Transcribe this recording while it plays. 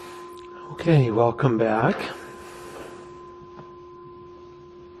Okay, welcome back.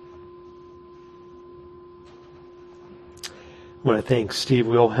 I want to thank Steve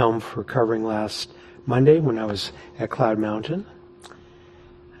Wilhelm for covering last Monday when I was at Cloud Mountain.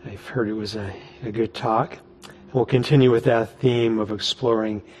 I've heard it was a good talk. And we'll continue with that theme of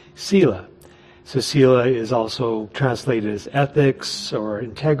exploring Sila. So Sila is also translated as ethics or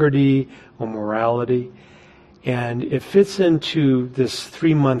integrity or morality. And it fits into this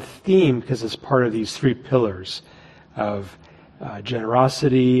 3-month theme because it's part of these 3 pillars of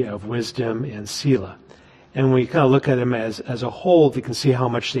generosity, of wisdom, and Sila. And when we kind of look at them as a whole, we can see how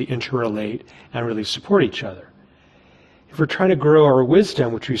much they interrelate and really support each other. If we're trying to grow our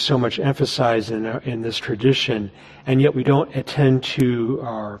wisdom, which we so much emphasize in this tradition, and yet we don't attend to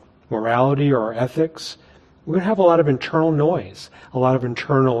our morality or our ethics, we're going to have a lot of internal noise, a lot of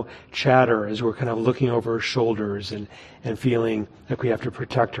internal chatter as we're kind of looking over our shoulders and feeling like we have to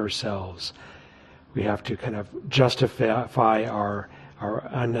protect ourselves. We have to kind of justify our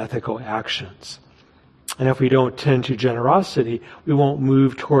unethical actions. And if we don't tend to generosity, we won't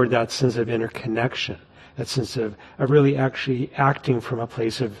move toward that sense of interconnection, that sense of really actually acting from a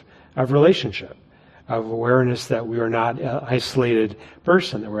place of relationship, of awareness that we are not an isolated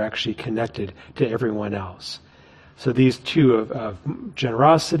person, that we're actually connected to everyone else. So these two of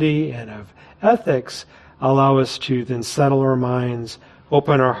generosity and of ethics allow us to then settle our minds,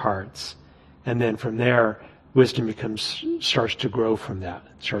 open our hearts, and then from there, wisdom starts to grow from that,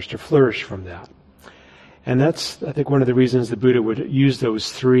 starts to flourish from that. And that's, I think, one of the reasons the Buddha would use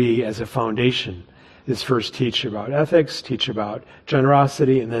those 3 as a foundation, is first teach about ethics, teach about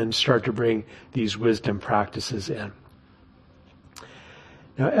generosity, and then start to bring these wisdom practices in.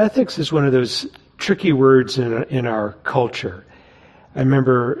 Now, ethics is one of those tricky words in our culture. I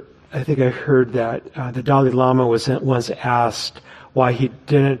think I heard that the Dalai Lama was once asked why he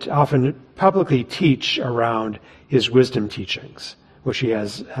didn't often publicly teach around his wisdom teachings, which he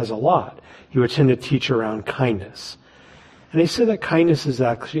has a lot. He would tend to teach around kindness. And he said that kindness is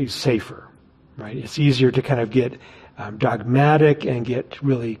actually safer, right? It's easier to kind of get dogmatic and get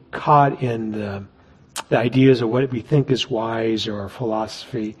really caught in the ideas of what we think is wise or our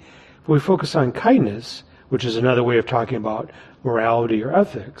philosophy. If we focus on kindness, which is another way of talking about morality or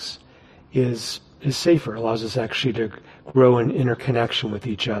ethics, is safer, allows us actually to grow in interconnection with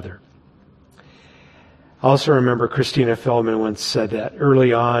each other. I also remember Christina Feldman once said that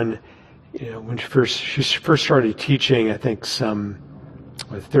early on, when she first started teaching, I think some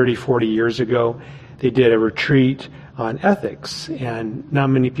 30, 40 years ago, they did a retreat on ethics, and not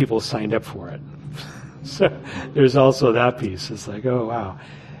many people signed up for it. So there's also that piece. It's like, oh, wow.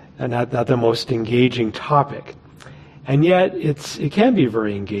 And not the most engaging topic. And yet, it can be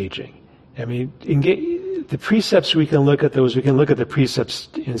very engaging. I mean, the precepts, we can look at those. We can look at the precepts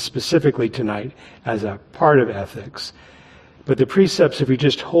specifically tonight as a part of ethics. But the precepts, if we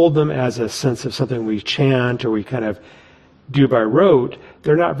just hold them as a sense of something we chant or we kind of do by rote,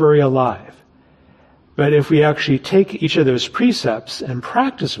 they're not very alive. But if we actually take each of those precepts and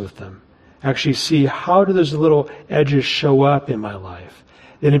practice with them, actually see how do those little edges show up in my life,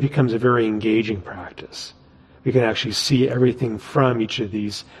 then it becomes a very engaging practice. We can actually see everything from each of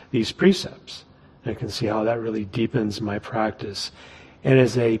these precepts. And I can see how that really deepens my practice and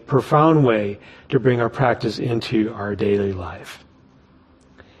is a profound way to bring our practice into our daily life.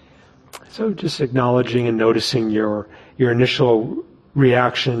 So just acknowledging and noticing your initial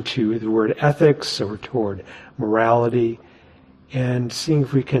reaction to the word ethics or toward morality, and seeing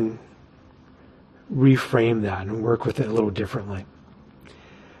if we can reframe that and work with it a little differently.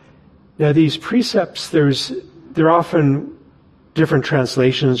 Now these precepts, they're often different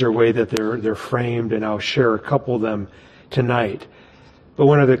translations or way that they're framed, and I'll share a couple of them tonight. But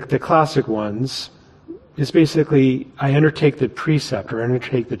one of the classic ones is basically, I undertake the precept or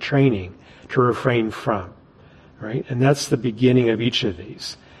undertake the training to refrain from, right? And that's the beginning of each of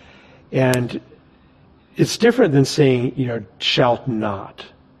these. And it's different than saying, shalt not,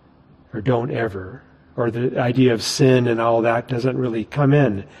 or don't ever, or the idea of sin and all that doesn't really come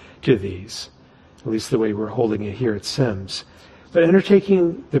in to these, at least the way we're holding it here at Sims. But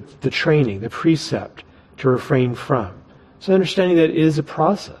undertaking the training, the precept to refrain from. So understanding that it is a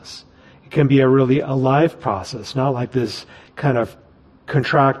process. It can be a really alive process, not like this kind of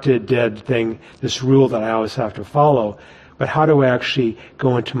contracted, dead thing, this rule that I always have to follow, but how do I actually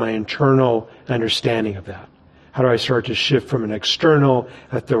go into my internal understanding of that? How do I start to shift from an external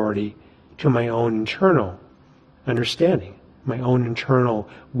authority to my own internal understanding, my own internal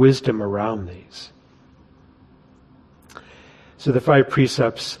wisdom around these? So the 5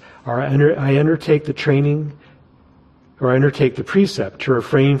 precepts are, I undertake the training Or I undertake the precept to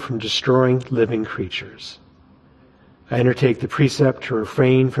refrain from destroying living creatures. I undertake the precept to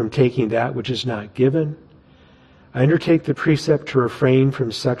refrain from taking that which is not given. I undertake the precept to refrain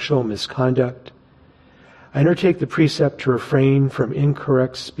from sexual misconduct. I undertake the precept to refrain from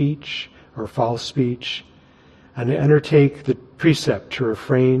incorrect speech or false speech. And I undertake the precept to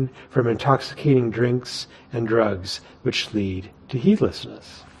refrain from intoxicating drinks and drugs which lead to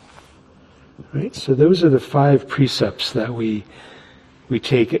heedlessness. Right? So those are the 5 precepts that we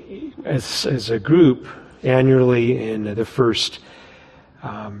take as a group annually in the first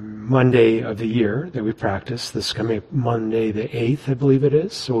Monday of the year that we practice. This coming Monday the 8th, I believe it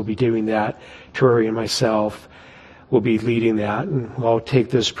is. So we'll be doing that. Tori and myself will be leading that, and we'll all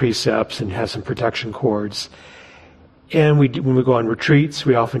take those precepts and have some protection cords. And when we go on retreats,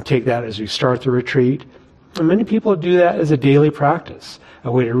 we often take that as we start the retreat. And many people do that as a daily practice,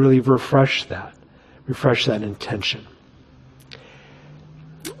 a way to really refresh that intention.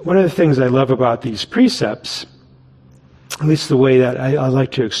 One of the things I love about these precepts, at least the way that I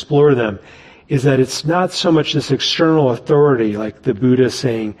like to explore them, is that it's not so much this external authority like the Buddha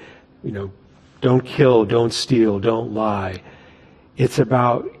saying, don't kill, don't steal, don't lie. It's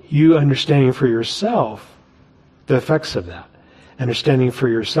about you understanding for yourself the effects of that. Understanding for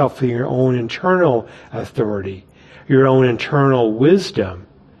yourself, for your own internal authority, your own internal wisdom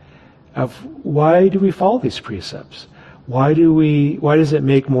of why do we follow these precepts? Why does it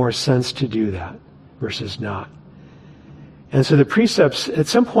make more sense to do that versus not? And so the precepts, at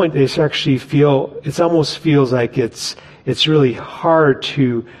some point, they actually it almost feels like it's really hard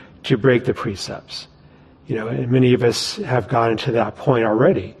to break the precepts. And many of us have gotten to that point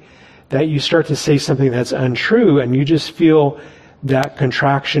already, that you start to say something that's untrue and you just feel that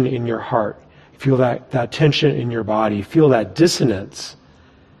contraction in your heart, you feel that tension in your body, you feel that dissonance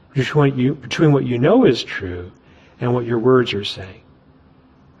between what you know is true and what your words are saying.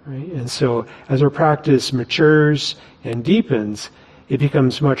 Right? And so as our practice matures and deepens, it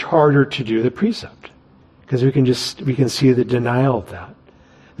becomes much harder to do the precept because we can see the denial of that.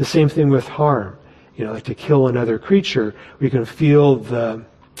 The same thing with harm. Like to kill another creature, we can feel the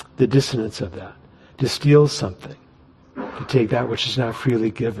dissonance of that. To steal something, to take that which is not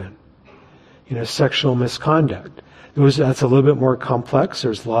freely given. Sexual misconduct. That's a little bit more complex.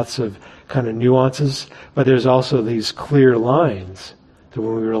 There's lots of kind of nuances, but there's also these clear lines that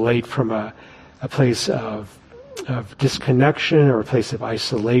when we relate from a place of disconnection or a place of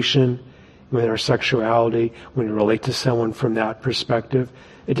isolation with our sexuality, when we relate to someone from that perspective,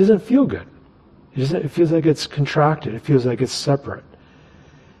 it doesn't feel good. It feels like it's contracted. It feels like it's separate.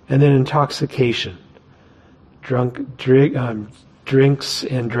 And then intoxication. Drinks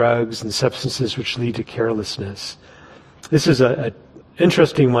and drugs and substances which lead to carelessness. This is an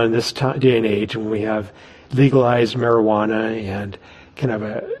interesting one in this day and age when we have legalized marijuana and kind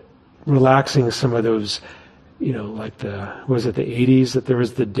of relaxing some of those, like the 80s that there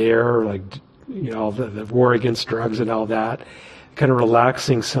was the DARE, the war against drugs and all that, kind of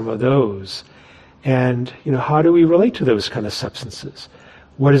relaxing some of those. And, how do we relate to those kind of substances?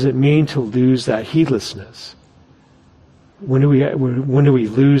 What does it mean to lose that heedlessness? When do we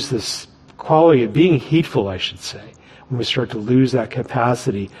lose this quality of being heedful, I should say, when we start to lose that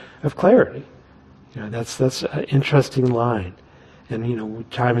capacity of clarity? That's an interesting line. And,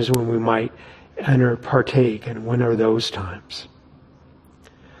 times when we might partake, and when are those times?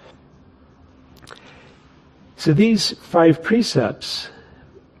 So these 5 precepts,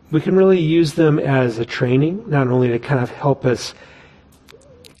 we can really use them as a training, not only to kind of help us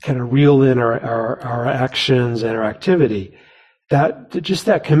kind of reel in our actions and our activity,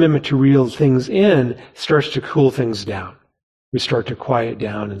 that commitment to reel things in starts to cool things down. We start to quiet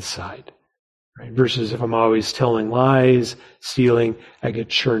down inside. Right? Versus if I'm always telling lies, stealing, I get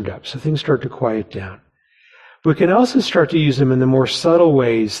churned up. So things start to quiet down. We can also start to use them in the more subtle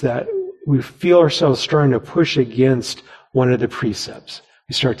ways that we feel ourselves starting to push against one of the precepts.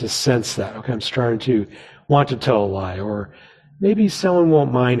 We start to sense that, okay, I'm starting to want to tell a lie, or maybe someone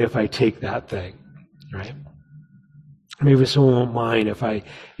won't mind if I take that thing, right? Maybe someone won't mind if I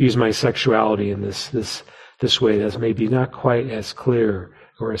use my sexuality in this way that's maybe not quite as clear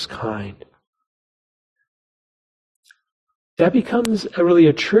or as kind. That becomes really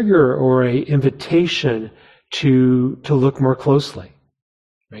a trigger or a invitation to look more closely,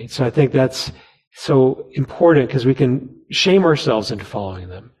 right? So I think that's so important because we can shame ourselves into following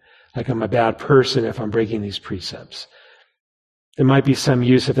them. Like I'm a bad person if I'm breaking these precepts. There might be some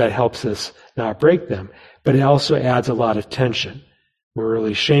use if that helps us not break them, but it also adds a lot of tension. We're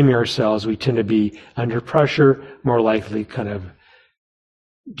really shaming ourselves. We tend to be under pressure, more likely kind of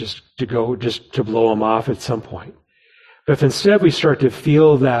just to blow them off at some point. But if instead we start to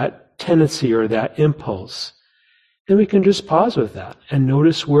feel that tendency or that impulse, then we can just pause with that and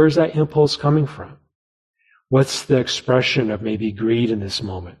notice, where's that impulse coming from? What's the expression of maybe greed in this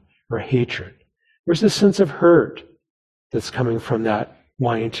moment, or hatred? Where's the sense of hurt that's coming from that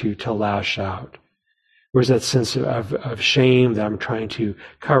wanting to lash out? Where's that sense of shame that I'm trying to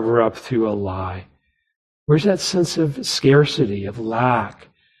cover up through a lie? Where's that sense of scarcity, of lack,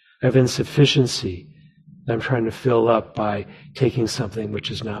 of insufficiency that I'm trying to fill up by taking something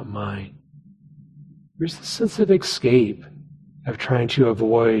which is not mine? Where's the sense of escape, of trying to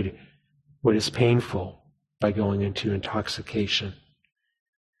avoid what is painful by going into intoxication?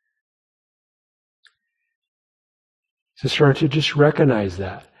 So starting to just recognize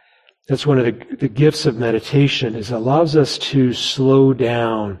that. That's one of the gifts of meditation, is it allows us to slow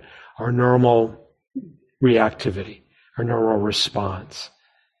down our normal reactivity, our normal response.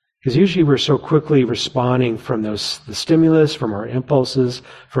 Because usually we're so quickly responding from the stimulus, from our impulses,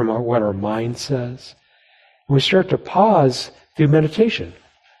 from what our mind says. And we start to pause through meditation,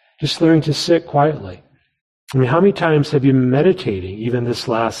 just learning to sit quietly. I mean, how many times have you been meditating, even this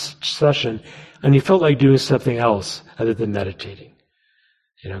last session, and you felt like doing something else other than meditating?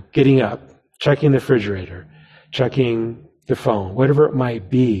 Getting up, checking the refrigerator, checking the phone, whatever it might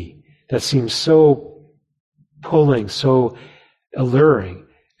be, that seems so pulling, so alluring,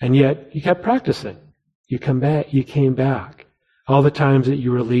 and yet you kept practicing. You came back. All the times that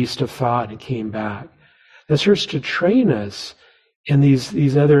you released a thought and came back. That starts to train us in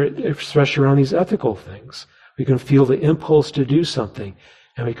these other, especially around these ethical things. We can feel the impulse to do something,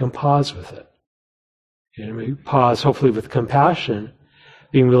 and we can pause with it. And we pause, hopefully with compassion,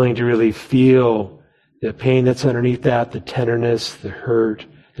 being willing to really feel the pain that's underneath that, the tenderness, the hurt,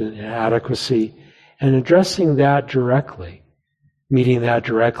 the inadequacy, and addressing that directly, meeting that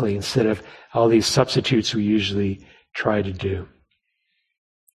directly instead of all these substitutes we usually try to do.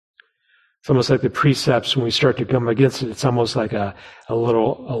 It's almost like the precepts, when we start to come against it, it's almost like a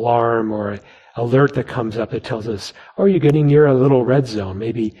little alarm or an alert that comes up that tells us, oh, you're getting near a little red zone.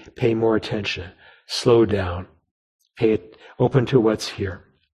 Maybe pay more attention. Slow down. Open to what's here.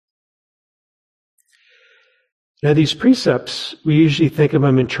 Now, these precepts, we usually think of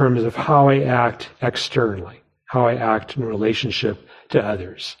them in terms of how I act externally, how I act in relationship to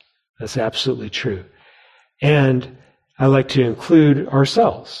others. That's absolutely true. And I like to include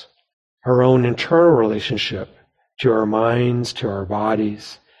ourselves, our own internal relationship to our minds, to our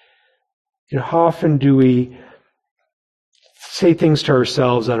bodies. How often do we say things to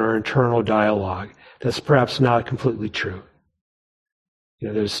ourselves in our internal dialogue that's perhaps not completely true?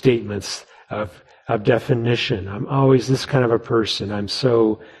 Those statements of definition. I'm always this kind of a person. I'm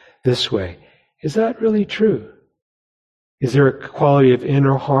so this way. Is that really true? Is there a quality of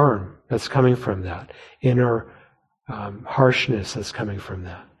inner harm that's coming from that? Inner harshness that's coming from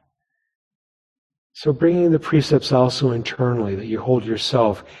that? So bringing the precepts also internally, that you hold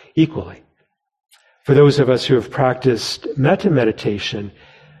yourself equally. For those of us who have practiced metta meditation,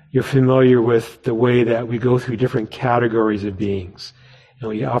 you're familiar with the way that we go through different categories of beings.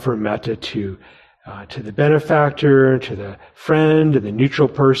 We offer metta to the benefactor, to the friend, to the neutral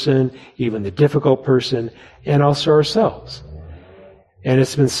person, even the difficult person, and also ourselves. And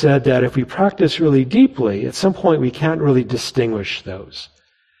it's been said that if we practice really deeply, at some point we can't really distinguish those.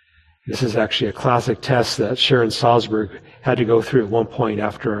 This is actually a classic test that Sharon Salzberg had to go through at one point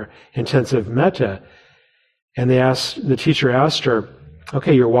after intensive metta. And the teacher asked her,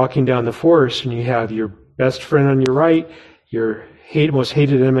 okay, you're walking down the forest and you have your best friend on your right, your most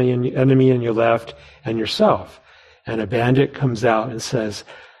hated enemy on your left, and yourself. And a bandit comes out and says,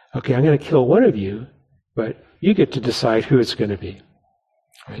 okay, I'm going to kill one of you, but you get to decide who it's going to be.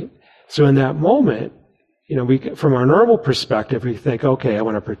 Right? So in that moment, from our normal perspective, we think, okay, I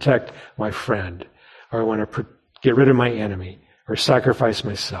want to protect my friend, or I want to get rid of my enemy, or sacrifice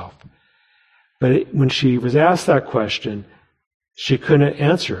myself. But when she was asked that question, she couldn't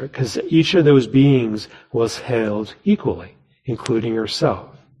answer it, because each of those beings was held equally, including herself.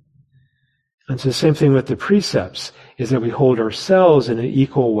 And so the same thing with the precepts, is that we hold ourselves in an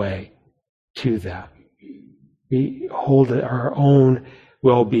equal way to that. We hold our own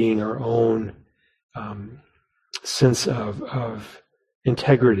well-being, our own sense of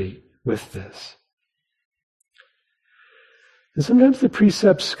integrity with this. And sometimes the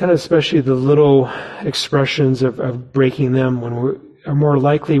precepts, kind of especially the little expressions of breaking them, are more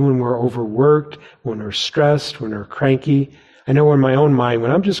likely when we're overworked, when we're stressed, when we're cranky. I know in my own mind,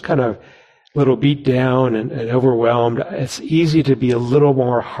 when I'm just kind of a little beat down and overwhelmed, it's easy to be a little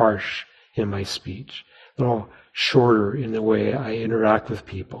more harsh in my speech, a little shorter in the way I interact with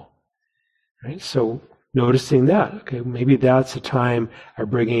people. Right? So noticing that. Okay, maybe that's a time of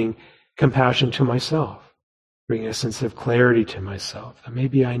bringing compassion to myself, bringing a sense of clarity to myself.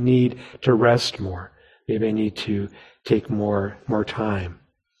 Maybe I need to rest more. Maybe I need to take more time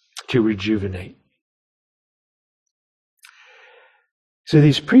to rejuvenate. So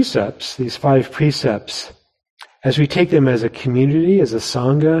these precepts, these 5 precepts, as we take them as a community, as a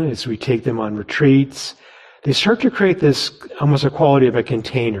sangha, as we take them on retreats, they start to create this almost a quality of a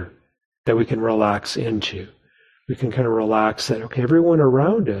container that we can relax into. We can kind of relax that, okay, everyone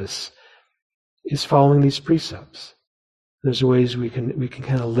around us is following these precepts. There's ways we can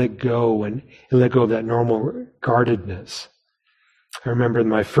kind of let go and let go of that normal guardedness. I remember in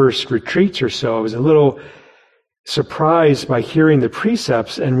my first retreats or so, I was a little surprised by hearing the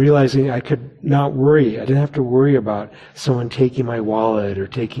precepts and realizing I could not worry. I didn't have to worry about someone taking my wallet or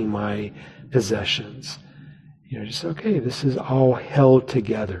taking my possessions. Just, okay, this is all held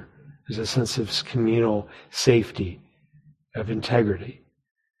together. There's a sense of communal safety, of integrity.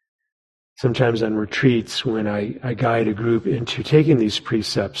 Sometimes on retreats, when I guide a group into taking these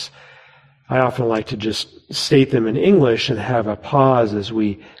precepts, I often like to just state them in English and have a pause as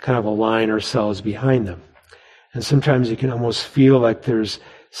we kind of align ourselves behind them. And sometimes you can almost feel like there's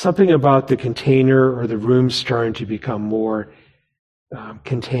something about the container or the room starting to become more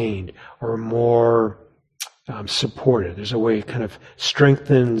contained or more supported. There's a way it kind of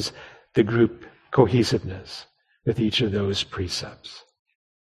strengthens the group cohesiveness with each of those precepts.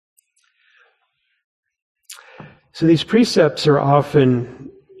 So these precepts are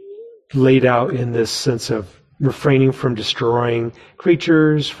often laid out in this sense of refraining from destroying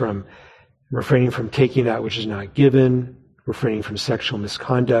creatures, from refraining from taking that which is not given, refraining from sexual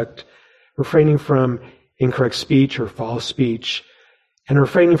misconduct, refraining from incorrect speech or false speech, and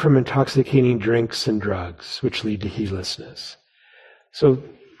refraining from intoxicating drinks and drugs, which lead to heedlessness. So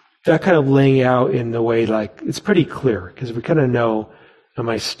that kind of laying out in the way, like, it's pretty clear, because we kind of know, am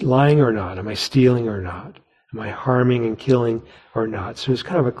I lying or not? Am I stealing or not? Am I harming and killing or not? So there's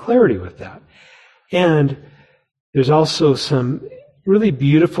kind of a clarity with that. And there's also some really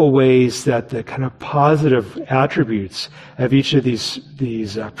beautiful ways that the kind of positive attributes of each of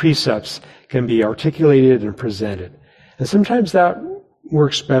these precepts can be articulated and presented. And sometimes that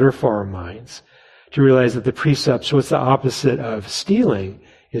works better for our minds, to realize that the precepts, what's the opposite of stealing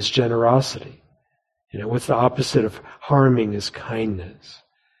is generosity. What's the opposite of harming is kindness.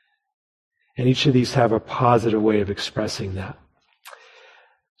 And each of these have a positive way of expressing that.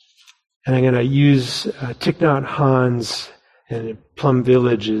 And I'm going to use Thich Nhat Hanh's and Plum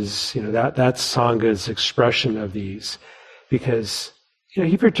Village's, that's Sangha's expression of these, because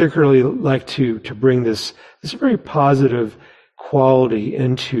he particularly liked to bring this very positive quality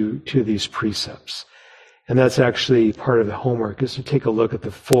into these precepts. And that's actually part of the homework, is to take a look at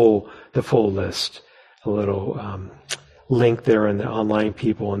the full list. A little link there in the online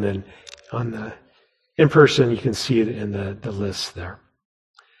people, and then on the in person you can see it in the list there.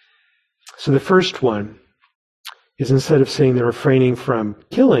 So the first one is, instead of saying they're refraining from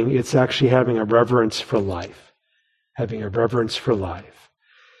killing, it's actually having a reverence for life. Having a reverence for life.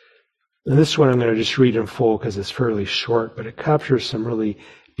 And this one I'm going to just read in full because it's fairly short, but it captures some really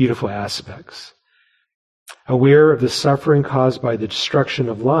beautiful aspects. Aware of the suffering caused by the destruction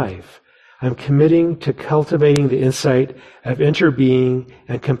of life, I'm committing to cultivating the insight of interbeing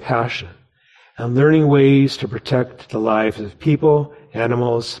and compassion, and learning ways to protect the lives of people,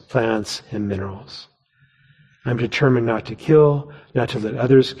 animals, plants, and minerals. I'm determined not to kill, not to let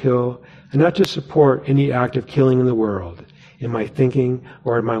others kill, and not to support any act of killing in the world, in my thinking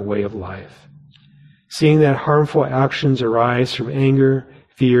or in my way of life. Seeing that harmful actions arise from anger,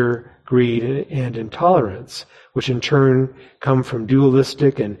 fear, greed, and intolerance, which in turn come from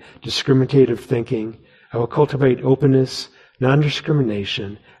dualistic and discriminative thinking, I will cultivate openness,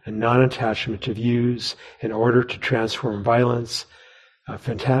 non-discrimination, and non-attachment to views in order to transform violence,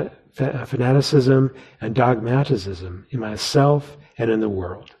 fanaticism, and dogmatism in myself and in the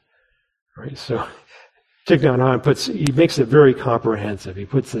world. Right? So Thich Nhat Hanh he makes it very comprehensive. He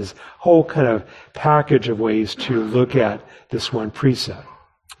puts this whole kind of package of ways to look at this one precept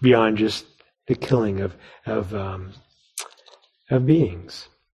beyond just the killing of beings.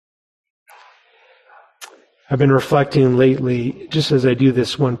 I've been reflecting lately, just as I do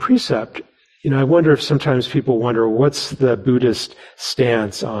this one precept, I wonder if sometimes people wonder, what's the Buddhist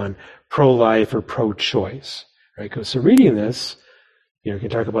stance on pro-life or pro-choice? Right? So reading this, you can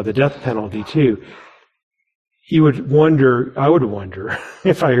talk about the death penalty too. I would wonder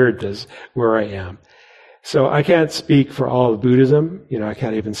if I heard this, where I am. So I can't speak for all of Buddhism. I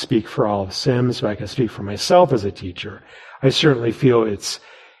can't even speak for all of Sims, but I can speak for myself as a teacher. I certainly feel it's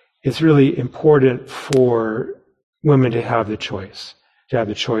it's really important for women to have the choice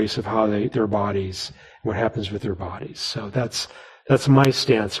of how their bodies, what happens with their bodies. So that's my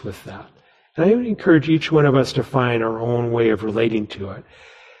stance with that. And I would encourage each one of us to find our own way of relating to it.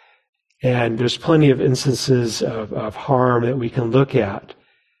 And there's plenty of instances of harm that we can look at,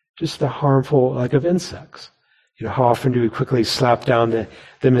 just the harmful, like of insects. How often do we quickly slap down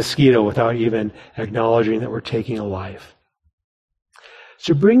the mosquito without even acknowledging that we're taking a life?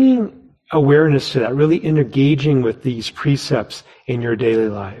 So bringing awareness to that, really engaging with these precepts in your daily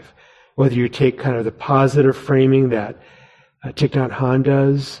life, whether you take kind of the positive framing that Thich Nhat Hanh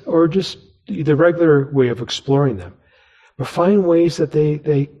does, or just the regular way of exploring them, but find ways that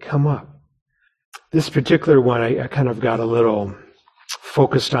they come up. This particular one I kind of got a little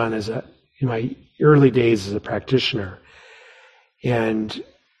focused on in my early days as a practitioner, and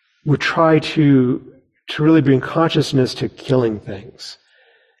would try to really bring consciousness to killing things.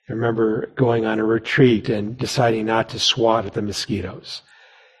 I remember going on a retreat and deciding not to swat at the mosquitoes,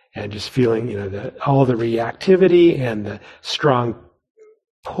 and just feeling, all the reactivity and the strong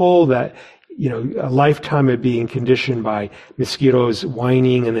pull that, a lifetime of being conditioned by mosquitoes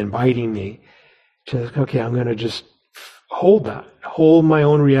whining and then biting me. Okay, I'm going to just hold my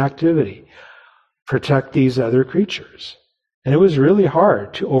own reactivity, protect these other creatures. And it was really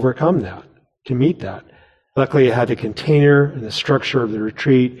hard to overcome that, to meet that. Luckily, I had the container and the structure of the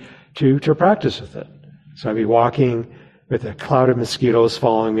retreat to practice with it. So I'd be walking with a cloud of mosquitoes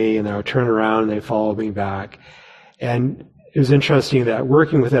following me, and I would turn around and they followed me back. And it was interesting that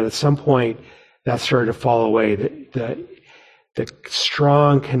working with it, at some point, that started to fall away. The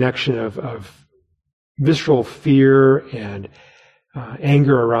strong connection of visceral fear and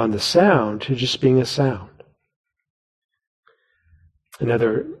anger around the sound to just being a sound.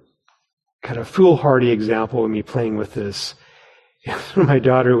 Another kind of foolhardy example of me playing with this. When my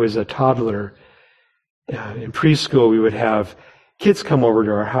daughter was a toddler, in preschool, we would have kids come over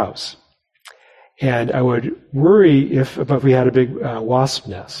to our house. And I would worry if we had a big wasp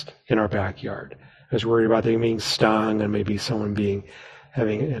nest in our backyard. I was worried about them being stung and maybe someone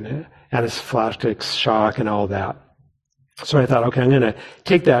having an anaphylactic shock and all that. So I thought, okay, I'm going to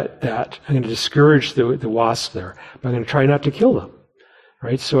take that, I'm going to discourage the wasps there, but I'm going to try not to kill them.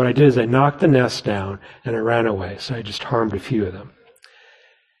 Right? So what I did is I knocked the nest down and I ran away. So I just harmed a few of them.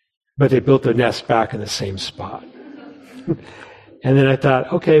 But they built the nest back in the same spot. And then I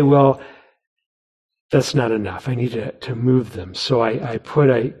thought, okay, well, that's not enough. I need to move them. So I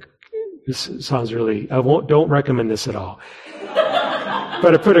this sounds really, don't recommend this at all.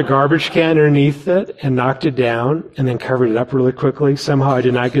 But I put a garbage can underneath it and knocked it down and then covered it up really quickly. Somehow I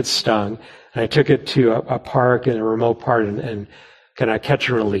did not get stung. And I took it to a park in a remote part and kind of catch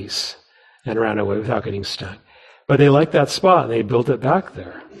and release and ran away without getting stung. But they liked that spot and they built it back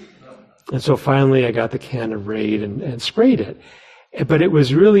there. And so finally I got the can of Raid and sprayed it. But it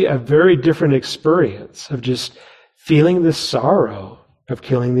was really a very different experience of just feeling the sorrow of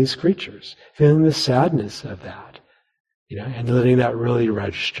killing these creatures, feeling the sadness of that, and letting that really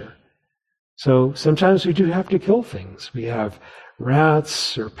register. So sometimes we do have to kill things. We have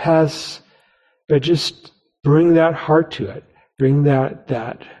rats or pests, but just bring that heart to it. Bring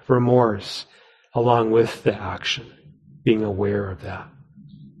that remorse along with the action, being aware of that.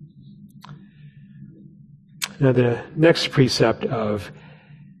 Now the next precept of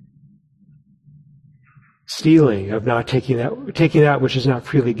stealing, of not taking that which is not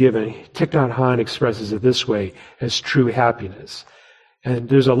freely given, Thich Nhat Hanh expresses it this way as true happiness. And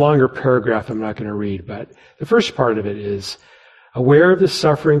there's a longer paragraph I'm not going to read, but the first part of it is, aware of the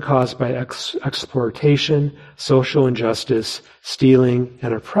suffering caused by exploitation, social injustice, stealing,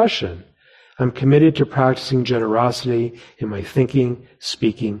 and oppression, I'm committed to practicing generosity in my thinking,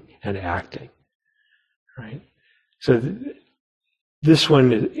 speaking, and acting. Right? So this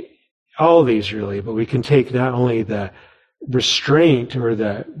one, all these really, but we can take not only the restraint or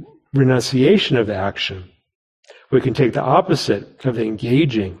the renunciation of the action, we can take the opposite of the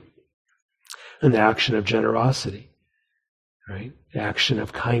engaging and the action of generosity. Right? The action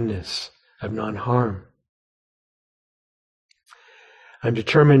of kindness, of non-harm. I'm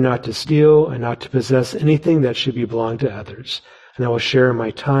determined not to steal and not to possess anything that should belong to others. And I will share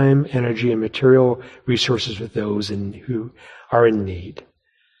my time, energy, and material resources with those who are in need.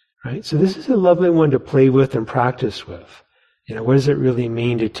 Right? So this is a lovely one to play with and practice with. What does it really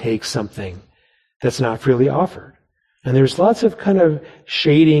mean to take something that's not freely offered? And there's lots of kind of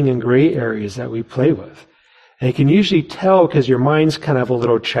shading and gray areas that we play with. And you can usually tell because your mind's kind of a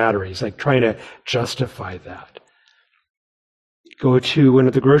little chattery. It's like trying to justify that. Go to one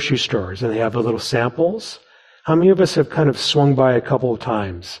of the grocery stores and they have the little samples. How many of us have kind of swung by a couple of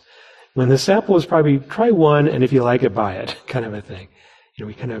times when the sample is probably try one, and if you like it, buy it, kind of a thing.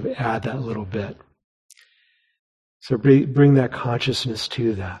 We kind of add that little bit. So bring that consciousness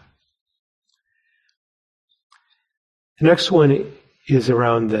to that. The next one is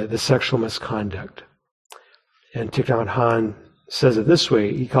around the sexual misconduct. And Thich Nhat Hanh says it this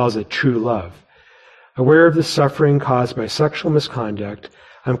way, he calls it true love. Aware of the suffering caused by sexual misconduct,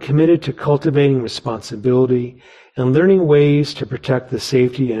 I'm committed to cultivating responsibility and learning ways to protect the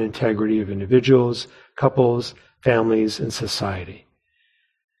safety and integrity of individuals, couples, families, and society.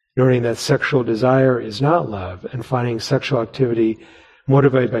 Knowing that sexual desire is not love and finding sexual activity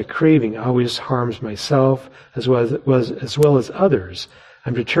motivated by craving always harms myself as well as others,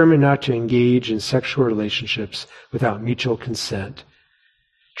 I'm determined not to engage in sexual relationships without mutual consent,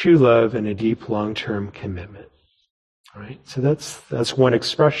 true love, and a deep long-term commitment. All right? So that's one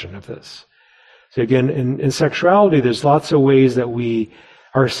expression of this. So again, in sexuality, there's lots of ways that we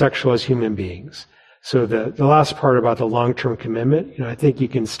are sexual as human beings. So the last part about the long-term commitment, I think you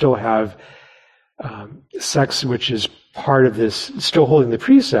can still have sex, which is part of this, still holding the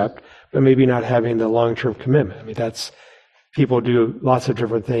precept, but maybe not having the long-term commitment. I mean, people do lots of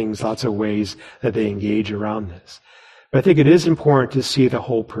different things, lots of ways that they engage around this. But I think it is important to see the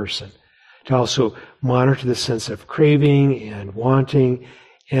whole person, to also monitor the sense of craving and wanting.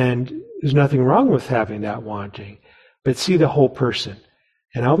 And there's nothing wrong with having that wanting, but see the whole person.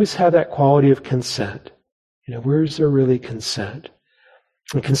 And always have that quality of consent. Where is there really consent?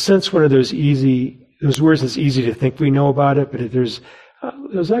 And consent's one of those words that's easy to think we know about it, but there's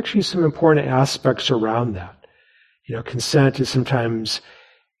actually some important aspects around that. Consent is sometimes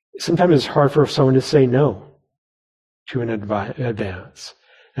it's hard for someone to say no to an advance,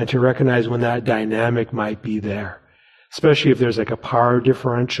 and to recognize when that dynamic might be there, especially if there's like a power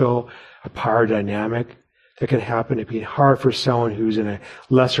differential, a power dynamic that can happen. It'd be hard for someone who's in a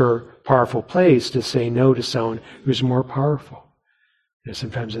lesser powerful place to say no to someone who's more powerful.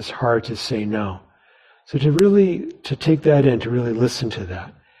 Sometimes it's hard to say no. So to take that in, to really listen to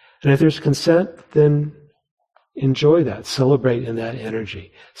that. And if there's consent, then enjoy that, celebrate in that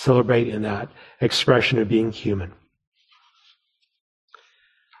energy, celebrate in that expression of being human.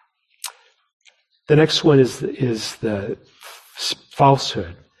 The next one is the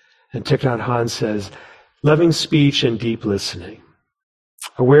falsehood. And Thich Nhat Hanh says, loving speech and deep listening.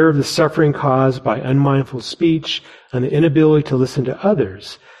 Aware of the suffering caused by unmindful speech and the inability to listen to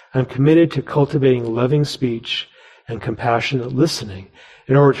others, I'm committed to cultivating loving speech and compassionate listening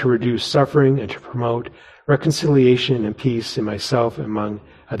in order to reduce suffering and to promote reconciliation and peace in myself and among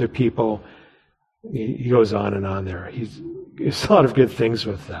other people. He goes on and on there. There's a lot of good things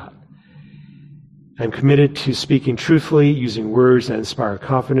with that. I'm committed to speaking truthfully, using words that inspire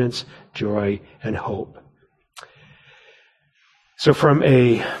confidence, joy, and hope. So from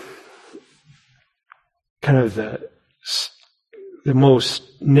a kind of the most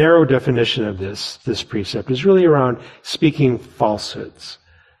narrow definition of this precept is really around speaking falsehoods,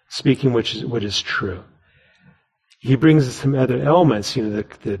 speaking what is true. He brings some other elements,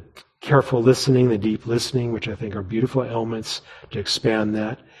 the careful listening, the deep listening, which I think are beautiful elements to expand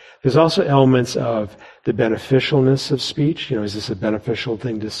that. There's also elements of the beneficialness of speech. Is this a beneficial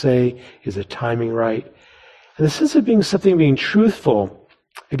thing to say? Is the timing right? And the sense of being truthful.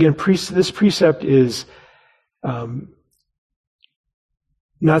 Again, this precept is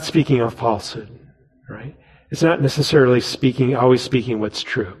not speaking of falsehood, right? It's not necessarily always speaking what's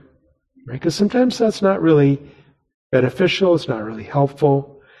true, right? Because sometimes that's not really beneficial. It's not really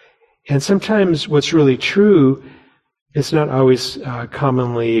helpful. And sometimes what's really true is not always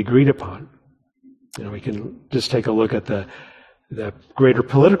commonly agreed upon. We can just take a look at the greater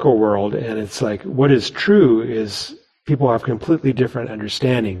political world, and it's like what is true is people have completely different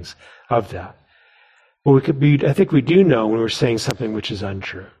understandings of that. But I think we do know when we're saying something which is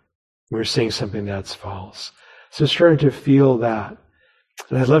untrue, when we're saying something that's false. So starting to feel that.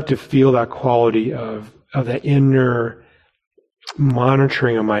 And I'd love to feel that quality of that inner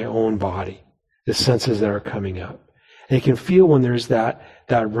monitoring of my own body, the senses that are coming up. And you can feel when there's that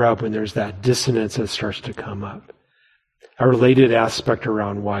rub, when there's that dissonance that starts to come up. A related aspect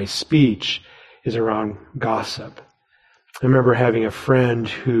around why speech is around gossip. I remember having a friend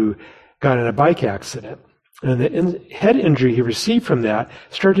who got in a bike accident, and the head injury he received from that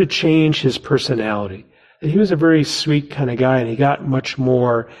started to change his personality. He was a very sweet kind of guy, and he got much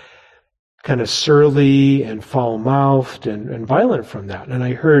more kind of surly and foul-mouthed and violent from that. And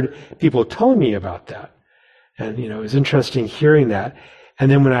I heard people telling me about that. And, it was interesting hearing that.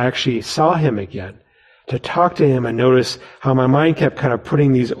 And then when I actually saw him again, to talk to him and notice how my mind kept kind of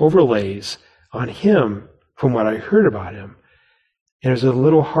putting these overlays on him from what I heard about him, And it was a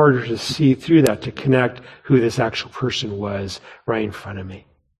little harder to see through that, to connect who this actual person was right in front of me.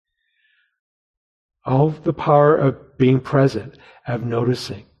 All of the power of being present, of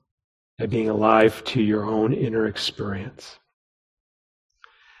noticing, of being alive to your own inner experience.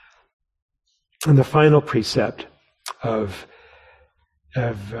 And the final precept of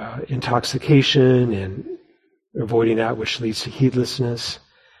intoxication and avoiding that which leads to heedlessness.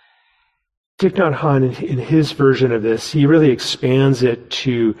 Thich Nhat Hanh, in his version of this, he really expands it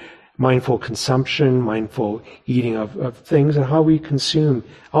to mindful consumption, mindful eating of things, and how we consume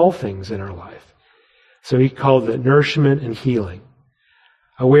all things in our life. So he called it nourishment and healing.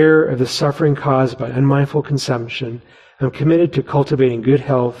 Aware of the suffering caused by unmindful consumption, I'm committed to cultivating good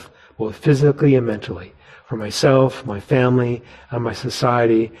health, both physically and mentally, for myself, my family, and my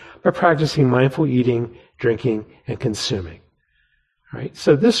society, by practicing mindful eating, drinking, and consuming. Right?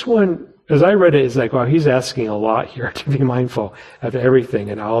 So this one, as I read it, is like, wow, he's asking a lot here to be mindful of everything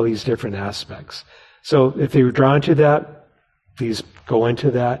and all these different aspects. So if you're drawn to that, please go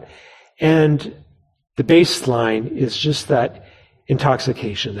into that. And the baseline is just that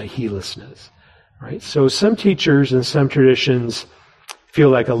intoxication, that heedlessness. Right? So some teachers and some traditions feel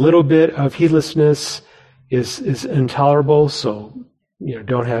like a little bit of heedlessness is intolerable, so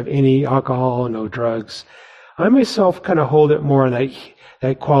don't have any alcohol, no drugs. I myself kind of hold it more on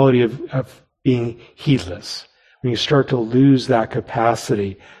that quality of being heedless. When you start to lose that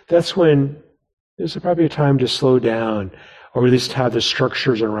capacity, that's when there's probably a time to slow down, or at least have the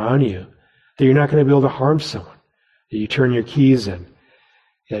structures around you that you're not going to be able to harm someone. That you turn your keys in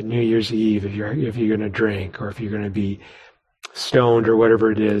at New Year's Eve if you're going to drink, or if you're going to be stoned or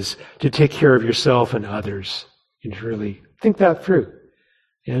whatever it is, to take care of yourself and others, and to really think that through.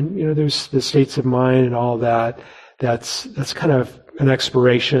 And there's the states of mind and all that. That's kind of an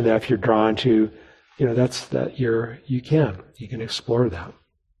exploration that if you're drawn to, you can explore that.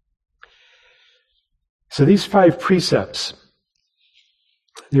 So these 5 precepts,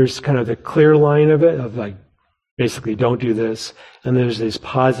 there's kind of the clear line of it, of like, basically don't do this, and there's these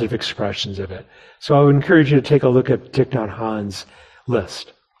positive expressions of it. So I would encourage you to take a look at Thich Nhat Hanh's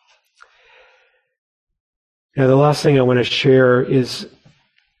list. Now the last thing I want to share is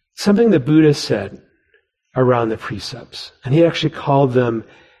something the Buddha said around the precepts. And he actually called them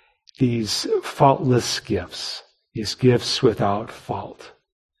these faultless gifts, these gifts without fault.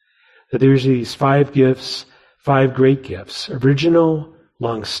 That there's these 5 gifts, 5 great gifts: original,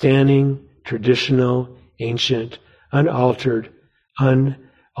 long-standing, traditional, ancient, unaltered from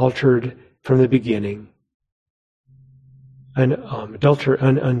the beginning,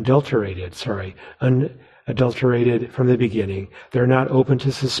 unadulterated from the beginning. They're not open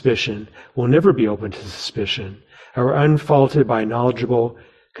to suspicion, will never be open to suspicion, are unfaulted by knowledgeable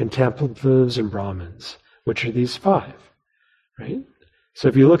contemplatives and Brahmins, which are these 5, right? So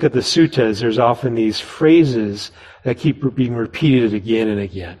if you look at the suttas, there's often these phrases that keep being repeated again and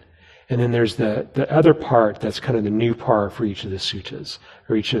again. And then there's the other part that's kind of the new part for each of the suttas,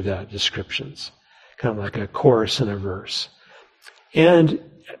 or each of the descriptions, kind of like a chorus and a verse. And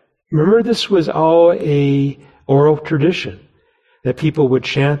remember, this was all a oral tradition, that people would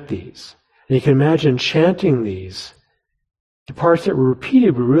chant these. And you can imagine chanting these, the parts that were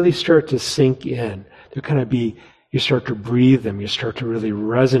repeated would really start to sink in. They'll kind of be, you start to breathe them, you start to really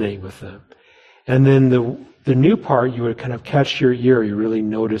resonate with them. And then the new part, you would kind of catch your ear, you really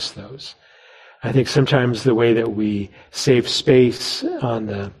notice those. I think sometimes the way that we save space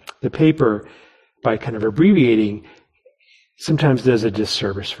on the paper by kind of abbreviating sometimes does a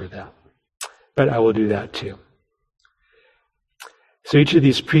disservice for that. But I will do that too. So each of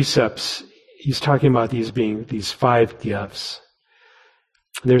these precepts, he's talking about these being these 5 gifts.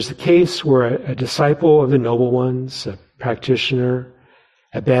 There's the case where a disciple of the noble ones, a practitioner,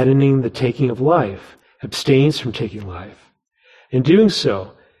 abandoning the taking of life, abstains from taking life. In doing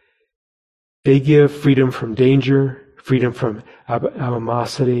so, they give freedom from danger, freedom from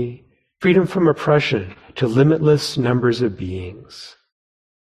animosity, freedom from oppression to limitless numbers of beings.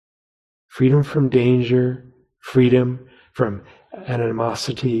 Freedom from danger, freedom from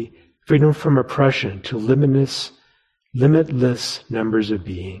animosity, freedom from oppression to limitless numbers of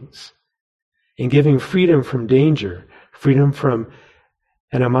beings. In giving freedom from danger, freedom from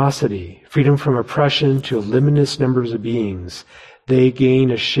animosity, freedom from oppression to limitless numbers of beings, they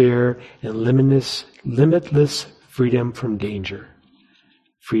gain a share in limitless freedom from danger,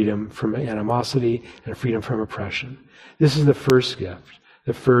 freedom from animosity, and freedom from oppression. This is the first gift,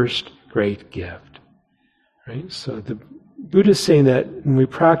 the first great gift. Right? So the Buddha is saying that when we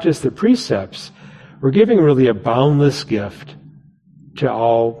practice the precepts, we're giving really a boundless gift to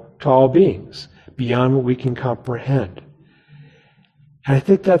all beings, beyond what we can comprehend. And I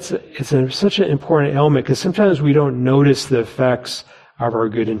think such an important element, because sometimes we don't notice the effects of our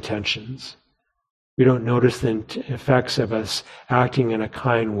good intentions. We don't notice the effects of us acting in a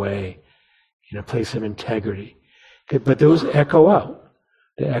kind way, in a place of integrity. But those echo out.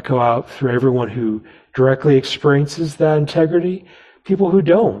 They echo out through everyone who directly experiences that integrity, people who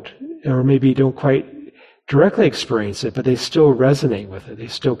don't, or maybe don't quite directly experience it, but they still resonate with it. They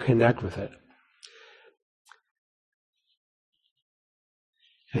still connect with it.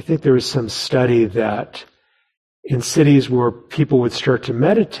 I think there was some study that in cities where people would start to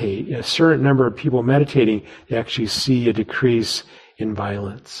meditate, a certain number of people meditating, they actually see a decrease in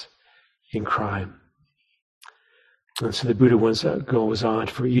violence, in crime. And so the Buddha goes on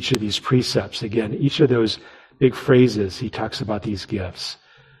for each of these precepts. Again, each of those big phrases, he talks about these gifts.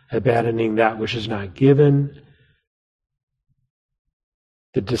 Abandoning that which is not given.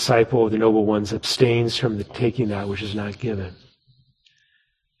 The disciple of the noble ones abstains from the taking that which is not given.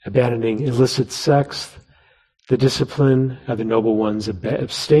 Abandoning illicit sex. The discipline of the noble ones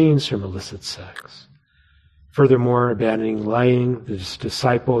abstains from illicit sex. Furthermore, abandoning lying. The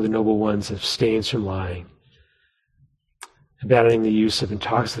disciple of the noble ones abstains from lying. Abandoning the use of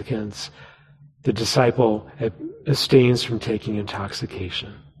intoxicants, the disciple abstains from taking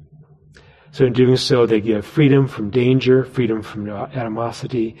intoxication. So in doing so, they give freedom from danger, freedom from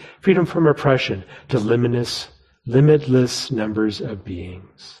animosity, freedom from oppression to limitless numbers of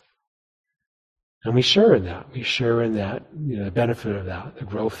beings. And we share in that. We share in that, the benefit of that, the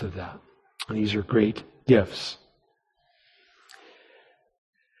growth of that. And these are great gifts.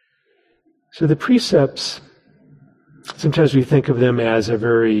 So the precepts, sometimes we think of them as a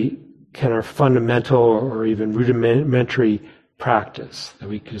very kind of fundamental or even rudimentary practice, that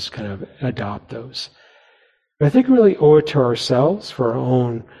we could just kind of adopt those. But I think we really owe it to ourselves, for our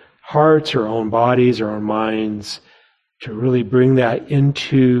own hearts, our own bodies, our own minds, to really bring that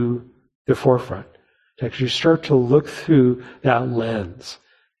into the forefront, to actually start to look through that lens.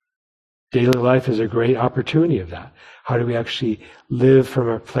 Daily life is a great opportunity of that. How do we actually live from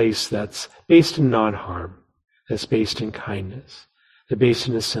a place that's based in non-harm, that's based in kindness, that's based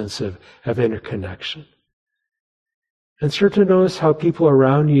in a sense of interconnection? And start to notice how people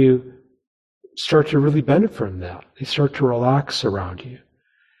around you start to really benefit from that. They start to relax around you.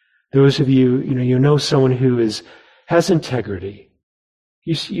 Those of you, you know someone who has integrity.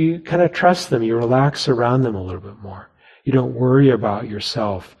 You kind of trust them. You relax around them a little bit more. You don't worry about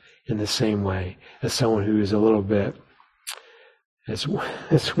yourself in the same way as someone who is a little bit, as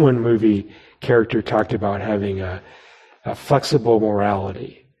one movie character talked about, having a flexible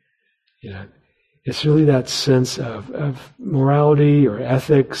morality. It's really that sense of morality or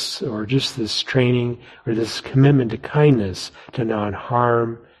ethics, or just this training or this commitment to kindness, to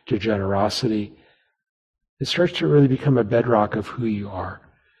non-harm, to generosity. It starts to really become a bedrock of who you are,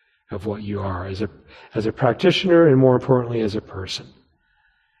 of what you are as a practitioner, and more importantly, as a person.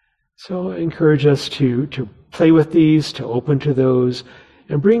 So I encourage us to play with these, to open to those,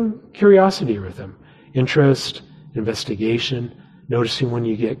 and bring curiosity with them. Interest, investigation, noticing when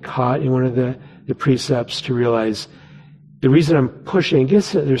you get caught in one of the precepts, to realize the reason I'm pushing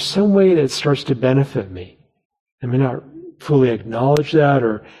against it, there's some way that it starts to benefit me. I may not fully acknowledge that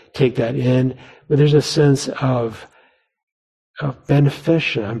or take that in, but there's a sense of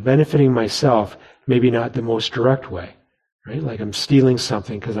benefiction. I'm benefiting myself, maybe not the most direct way, right? Like I'm stealing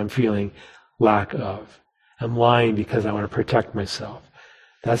something because I'm feeling lack of. I'm lying because I want to protect myself.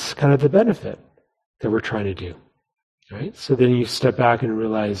 That's kind of the benefit that we're trying to do, right? So then you step back and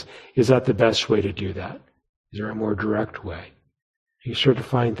realize, is that the best way to do that? Is there a more direct way? You start to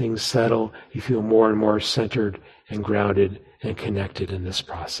find things settle. You feel more and more centered and grounded and connected in this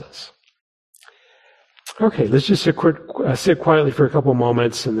process. Okay, let's just sit quietly for a couple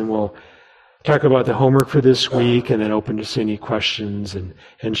moments, and then we'll talk about the homework for this week, and then open to any questions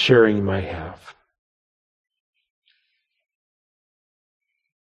and sharing you might have.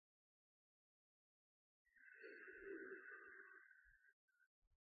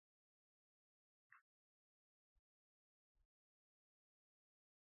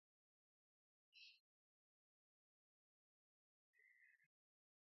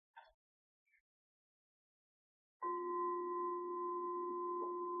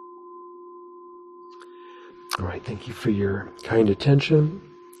 All right, thank you for your kind attention.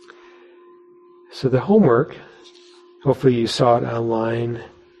 So the homework, hopefully you saw it online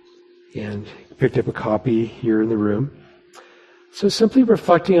and picked up a copy here in the room. So simply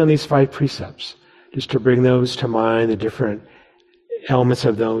reflecting on these 5 precepts, just to bring those to mind, the different elements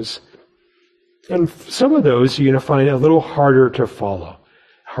of those. And some of those you're going to find a little harder to follow,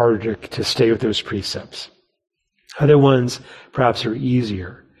 harder to stay with those precepts. Other ones perhaps are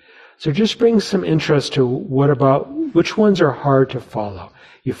easier. So just bring some interest to which ones are hard to follow.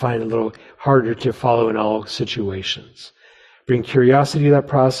 You find a little harder to follow in all situations. Bring curiosity to that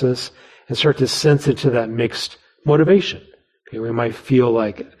process and start to sense into that mixed motivation. Okay, we might feel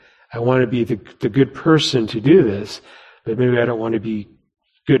like I want to be the good person to do this, but maybe I don't want to be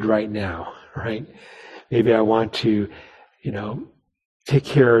good right now, right? Maybe I want to, take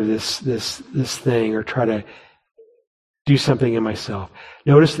care of this thing or try to do something in myself.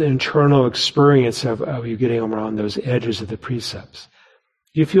 Notice the internal experience of you getting around those edges of the precepts.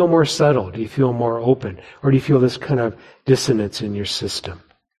 Do you feel more settled? Do you feel more open? Or do you feel this kind of dissonance in your system?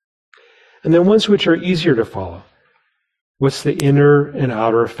 And then ones which are easier to follow. What's the inner and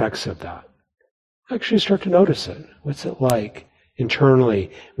outer effects of that? Actually start to notice it. What's it like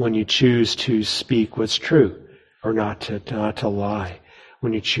internally when you choose to speak what's true or not to lie,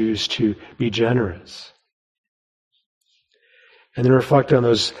 when you choose to be generous? And then reflect on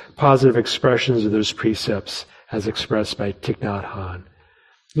those positive expressions of those precepts as expressed by Thich Nhat Hanh.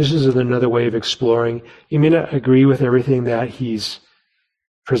 This is another way of exploring. You may not agree with everything that he's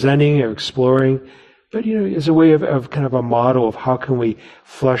presenting or exploring, but as a way of kind of a model of how can we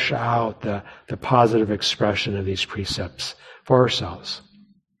flesh out the positive expression of these precepts for ourselves.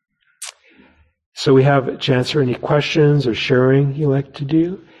 So we have a chance for any questions or sharing you like to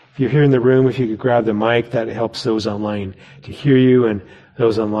do. If you're here in the room, if you could grab the mic, that helps those online to hear you, and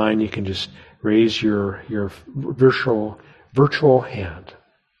those online, you can just raise your virtual hand.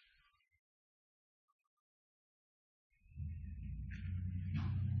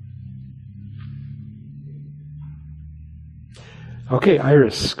 Okay,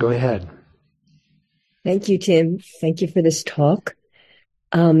 Iris, go ahead. Thank you, Tim. Thank you for this talk.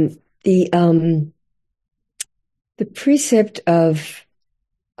 The precept of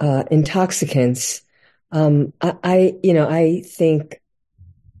intoxicants, I think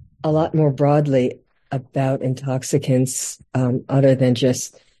a lot more broadly about intoxicants, other than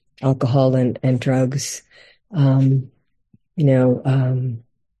just alcohol and drugs.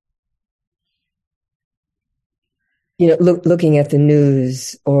 Looking at the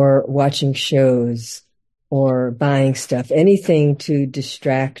news or watching shows or buying stuff, anything to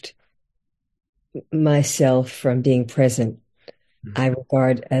distract myself from being present, I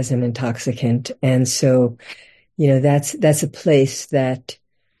regard as an intoxicant. And so, that's a place that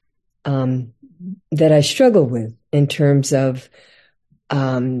I struggle with in terms of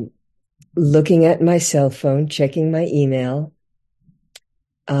looking at my cell phone, checking my email,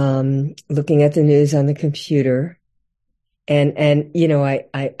 looking at the news on the computer. And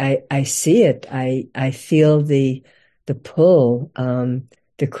I see it. I feel the pull,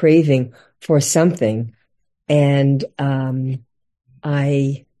 the craving for something. And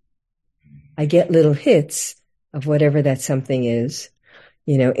I get little hits of whatever that something is,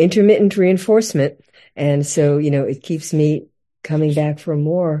 intermittent reinforcement. And so, it keeps me coming back for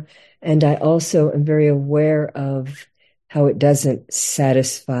more. And I also am very aware of how it doesn't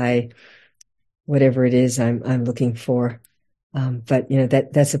satisfy whatever it is I'm looking for. But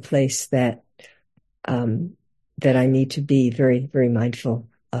that's a place that I need to be very, very mindful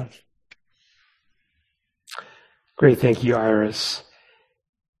of. Great, thank you, Iris.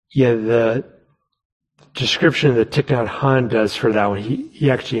 Yeah, the description that Thich Nhat Hanh does for that one, he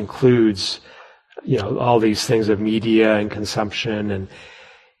actually includes, all these things of media and consumption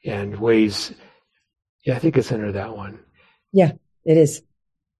and ways. Yeah, I think it's under that one. Yeah, it is.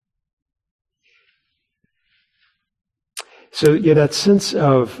 So yeah, that sense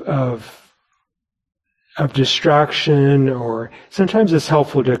of distraction, or sometimes it's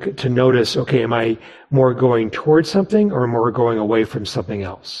helpful to notice, okay, am I more going towards something or more going away from something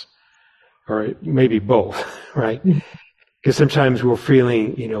else? Or maybe both, right? Because sometimes we're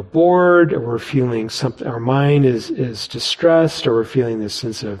feeling, bored, or we're feeling something, our mind is distressed, or we're feeling this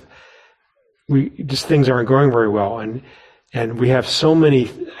sense of things aren't going very well. And we have so many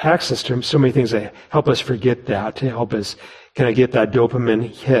access to so many things that help us forget that, to help us kind of get that dopamine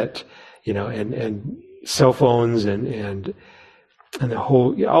hit, and cell phones and the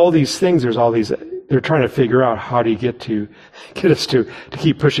whole, all these things, there's all these, they're trying to figure out how do you get us to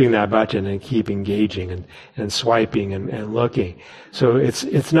keep pushing that button and keep engaging and swiping and looking. So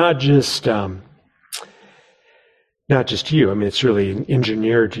it's not just you. I mean, it's really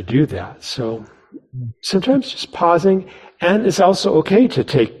engineered to do that. So sometimes just pausing. And it's also okay to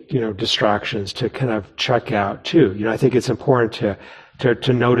take, distractions to kind of check out too. I think it's important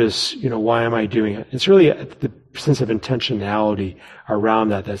to notice, why am I doing it? It's really the sense of intentionality around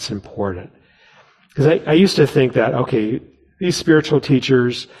that's important. Because I used to think that, okay, these spiritual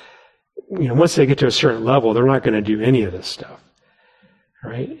teachers, once they get to a certain level, they're not going to do any of this stuff,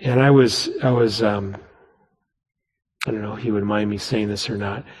 right? And I was, I don't know if he would mind me saying this or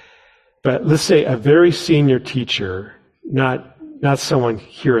not, but let's say a very senior teacher, not someone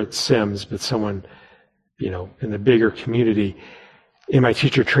here at Sims, but someone, in the bigger community. In my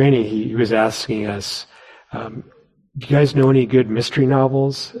teacher training, he was asking us, do you guys know any good mystery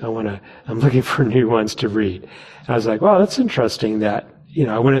novels? I'm looking for new ones to read. And I was like, wow, that's interesting that,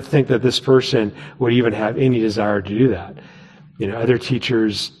 I wouldn't think that this person would even have any desire to do that. Other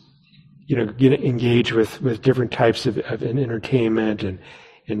teachers, get engaged with different types of entertainment and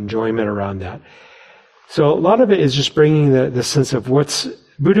enjoyment around that. So a lot of it is just bringing the sense of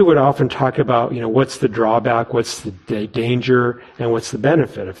Buddha would often talk about, what's the drawback, what's the danger, and what's the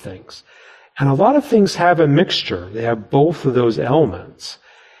benefit of things. And a lot of things have a mixture. They have both of those elements.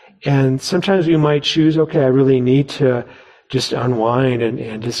 And sometimes we might choose, okay, I really need to just unwind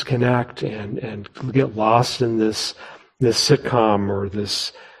and disconnect and get lost in this sitcom or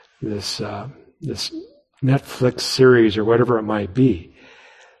this Netflix series or whatever it might be.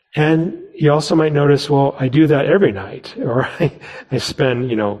 And you also might notice, well, I do that every night, or I spend,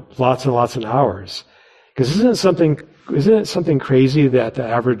 lots and lots of hours. Because isn't it something crazy that the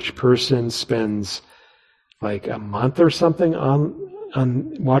average person spends like a month or something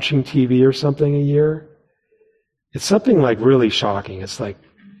on watching TV or something a year? It's something like really shocking. It's like,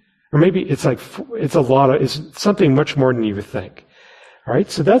 or maybe it's something much more than you would think. Right?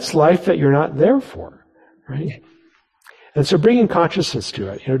 So that's life that you're not there for, right? And so bringing consciousness to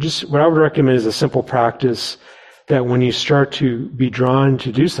it, just what I would recommend is a simple practice that when you start to be drawn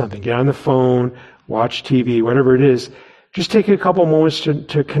to do something, get on the phone, watch TV, whatever it is, just take a couple moments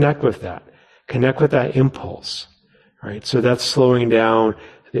to connect with that impulse, right? So that's slowing down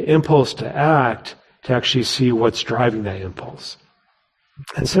the impulse to act to actually see what's driving that impulse.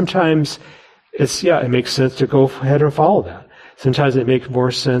 And sometimes it makes sense to go ahead and follow that. Sometimes it makes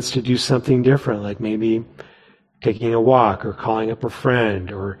more sense to do something different, like maybe taking a walk or calling up a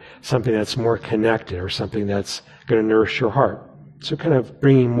friend or something that's more connected or something that's going to nourish your heart. So kind of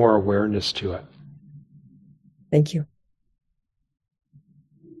bringing more awareness to it. Thank you.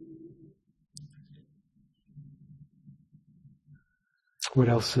 What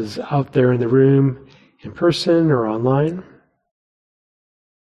else is out there in the room, in person or online?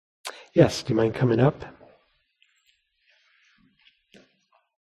 Yes, do you mind coming up?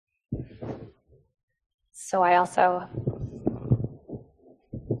 So I also,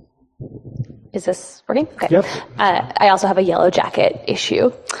 is this working? Okay. Yep. I also have a yellow jacket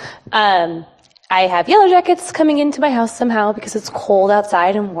issue. I have yellow jackets coming into my house somehow because it's cold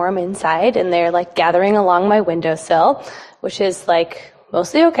outside and warm inside, and they're like gathering along my windowsill, which is like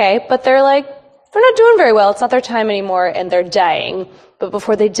mostly okay, but they're not doing very well. It's not their time anymore, and they're dying. But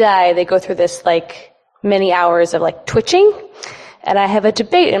before they die, they go through this like many hours of like twitching. And I have a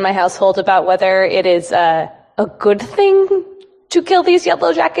debate in my household about whether it is a good thing to kill these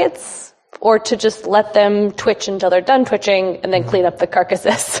yellow jackets or to just let them twitch until they're done twitching and then clean up the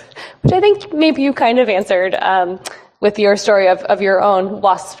carcasses, which I think maybe you kind of answered with your story of your own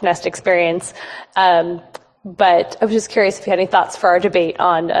wasp nest experience. But I was just curious if you had any thoughts for our debate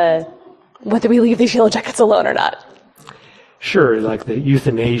on whether we leave these yellow jackets alone or not. Sure, like the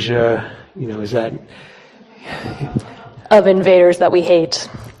euthanasia, is that... Of invaders that we hate.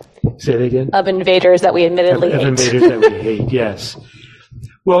 Say that again? Of invaders that we admittedly hate. Of invaders that we hate, yes.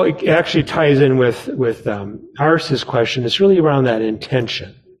 Well, it actually ties in with Ars's question. It's really around that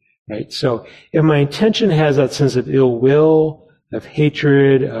intention, right? So if my intention has that sense of ill will, of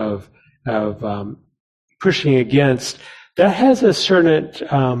hatred, of pushing against, that has a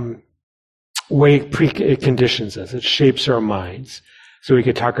certain way it conditions us. It shapes our minds. So we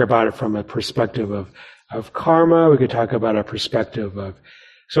could talk about it from a perspective of karma. We could talk about a perspective of,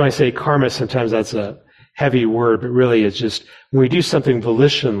 so when I say karma, sometimes that's a heavy word, but really it's just when we do something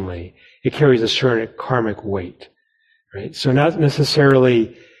volitionally, it carries a certain karmic weight, right? So not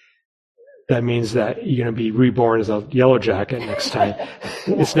necessarily that means that you're going to be reborn as a yellow jacket next time.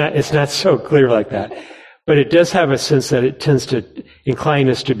 It's not so clear like that. But it does have a sense that it tends to incline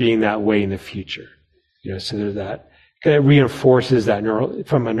us to being that way in the future. So there's that. It reinforces that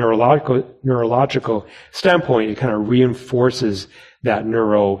from a neurological standpoint, it kind of reinforces that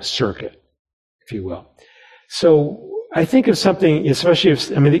neural circuit, if you will. So I think of something, especially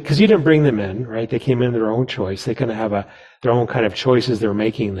because you didn't bring them in, right? They came in their own choice. They kind of have their own kind of choices they're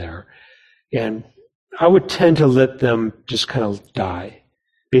making there. And I would tend to let them just kind of die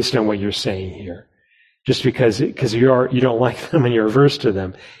based on what you're saying here. Just because you don't like them and you're averse to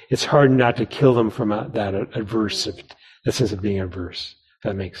them, it's hard not to kill them from that sense of being averse.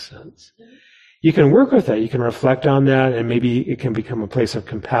 That makes sense. You can work with that. You can reflect on that, and maybe it can become a place of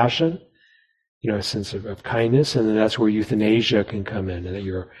compassion, a sense of kindness, and then that's where euthanasia can come in, and that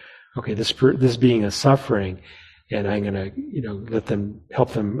you're, okay, this being is suffering, and I'm going to,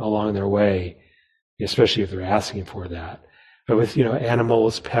 help them along their way, especially if they're asking for that. But with,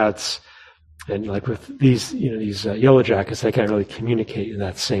 animals, pets, and like with these yellow jackets, they can't really communicate in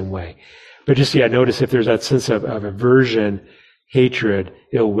that same way. But just, notice if there's that sense of aversion, hatred,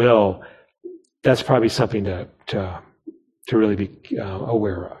 ill will, that's probably something to really be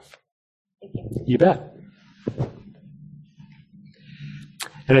aware of. You bet.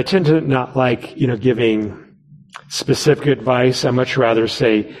 And I tend to not like, giving specific advice. I much rather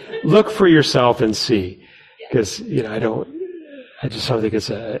say, look for yourself and see. Because, I just don't think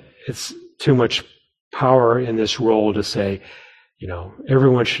it's too much power in this role to say,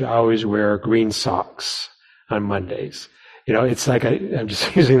 everyone should always wear green socks on Mondays. It's like I'm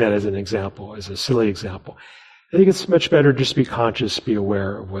just using that as an example, as a silly example. I think it's much better just be conscious, be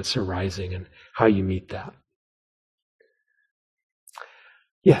aware of what's arising and how you meet that.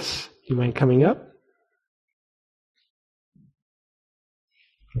 Yes, do you mind coming up?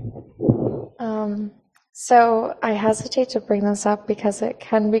 So I hesitate to bring this up because it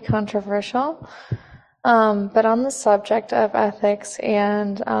can be controversial. But on the subject of ethics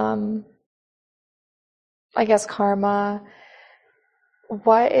and I guess karma,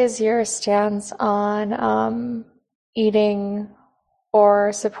 what is your stance on eating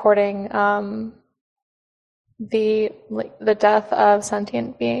or supporting the death of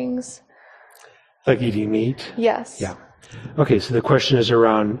sentient beings? Like eating meat? Yes. Yeah. Okay, so the question is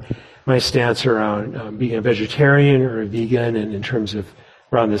around my stance around being a vegetarian or a vegan, and in terms of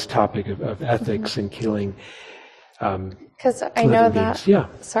around this topic of ethics and killing. Because I know that. Beings. Yeah.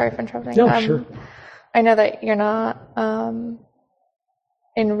 Sorry for interrupting. No, sure. I know that you're not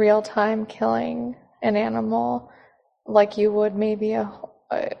in real time killing an animal like you would maybe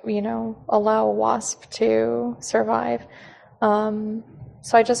allow a wasp to survive. So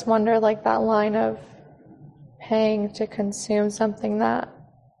I just wonder, like, that line of paying to consume something that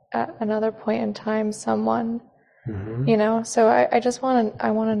at another point in time someone, so I just want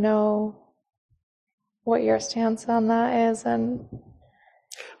to know what your stance on that is. And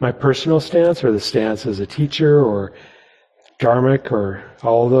my personal stance, or the stance as a teacher, or dharmic, or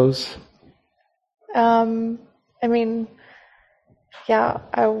all of those?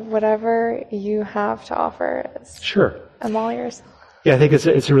 Whatever you have to offer is. Sure. I'm all yours. Yeah, I think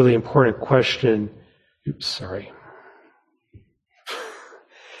it's a really important question. Oops, sorry.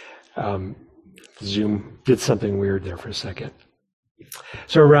 Zoom did something weird there for a second.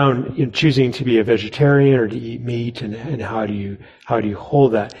 So around choosing to be a vegetarian or to eat meat, and how do you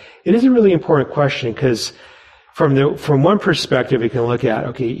hold that? It is a really important question, because from one perspective, we can look at,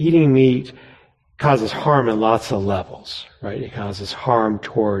 okay, eating meat causes harm in lots of levels, right? It causes harm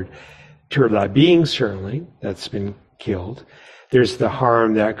toward live beings, certainly, that's been killed. There's the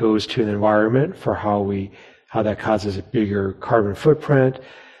harm that goes to the environment for how that causes a bigger carbon footprint.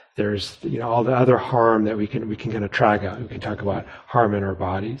 There's all the other harm that we can kind of track out. We can talk about harm in our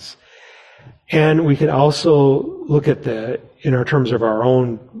bodies, and we can also look at in our terms of our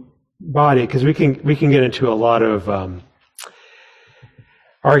own body, because we can get into a lot of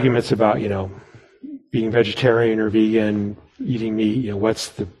arguments about being vegetarian or vegan, eating meat. What's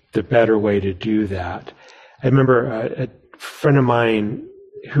the better way to do that? I remember a friend of mine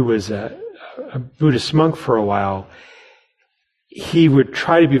who was a Buddhist monk for a while. He would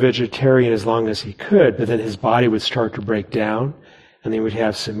try to be vegetarian as long as he could, but then his body would start to break down, and he would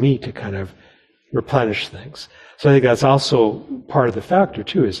have some meat to kind of replenish things. So I think that's also part of the factor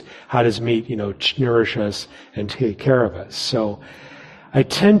too, is how does meat, nourish us and take care of us. So I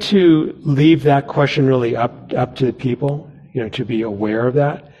tend to leave that question really up to the people, to be aware of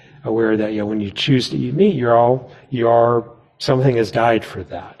that, when you choose to eat meat, something has died for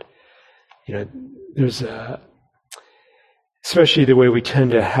that. There's especially the way we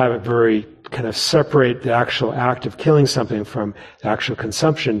tend to have it very kind of separate the actual act of killing something from the actual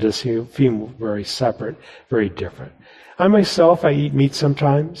consumption, does feel very separate, very different. I myself, I eat meat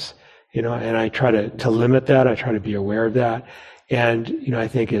sometimes, and I try to limit that. I try to be aware of that. And, I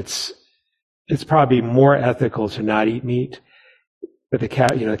think it's probably more ethical to not eat meat. But the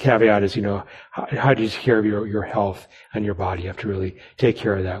caveat is, how do you take care of your health and your body? You have to really take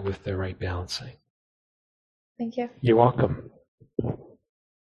care of that with the right balancing. Thank you. You're welcome.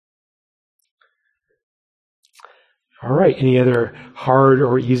 All right. Any other hard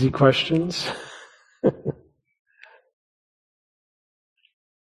or easy questions?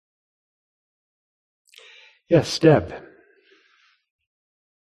 Yes, Deb.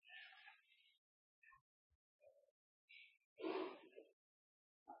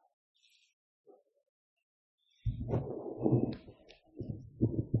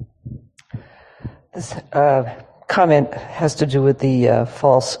 This comment has to do with the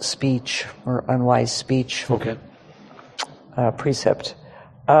false speech or unwise speech precept.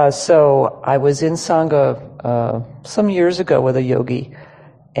 So I was in Sangha some years ago with a yogi,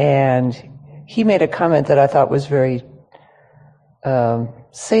 and he made a comment that I thought was very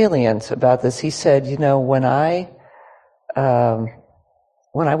salient about this. He said, when I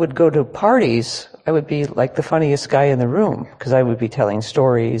would go to parties, I would be like the funniest guy in the room because I would be telling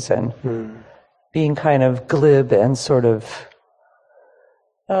stories and being kind of glib and sort of,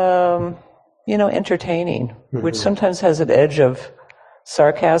 entertaining, which sometimes has an edge of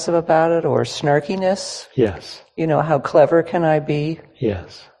sarcasm about it or snarkiness. Yes. How clever can I be?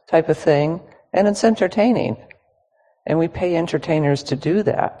 Yes. Type of thing. And it's entertaining. And we pay entertainers to do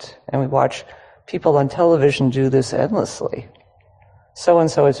that. And we watch people on television do this endlessly.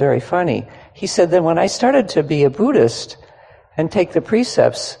 So-and-so is very funny. He said that when I started to be a Buddhist and take the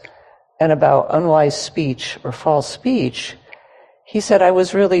precepts and about unwise speech or false speech, he said I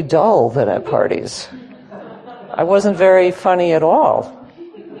was really dull then at parties. I wasn't very funny at all.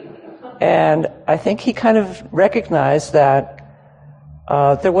 And I think he kind of recognized that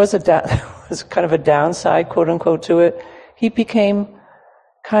there was kind of a downside, quote unquote, to it. He became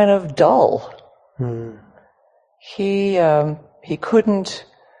kind of dull. He couldn't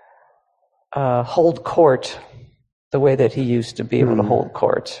hold court the way that he used to be able to hold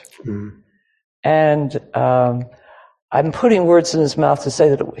court. And I'm putting words in his mouth to say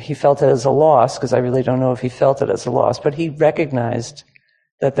that he felt it as a loss, because I really don't know if he felt it as a loss, but he recognized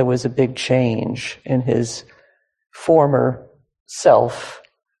that there was a big change in his former self,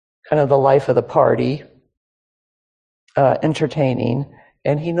 kind of the life of the party, entertaining,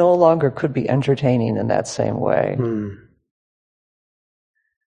 and he no longer could be entertaining in that same way.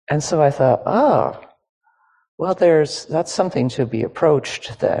 And so I thought, well, that's something to be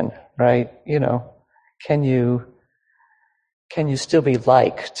approached then, right? Can you still be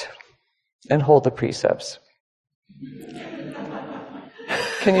liked and hold the precepts?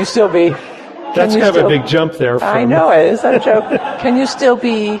 Can you still be? That's kind of a big jump there. I know it. Is that a joke? Can you still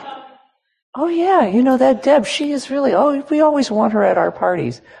be? Oh yeah, that Deb. She is really. Oh, we always want her at our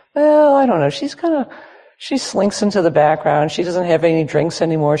parties. Well, I don't know. She slinks into the background. She doesn't have any drinks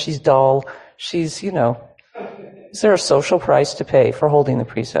anymore. She's dull. She's, is there a social price to pay for holding the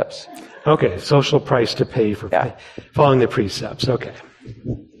precepts? Okay, social price to pay for following the precepts. Okay.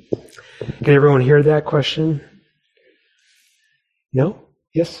 Can everyone hear that question? No?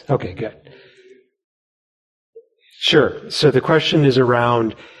 Yes? Okay, good. Sure. So the question is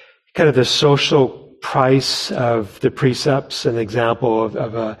around kind of the social price of the precepts, an example of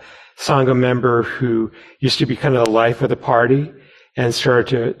a Sangha member who used to be kind of the life of the party and started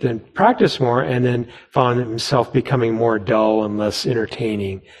to then practice more and then found himself becoming more dull and less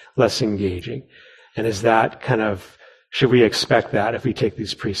entertaining, less engaging. And is that should we expect that if we take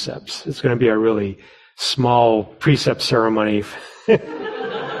these precepts? It's going to be a really small precept ceremony.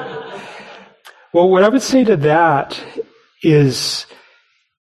 Well, what I would say to that is,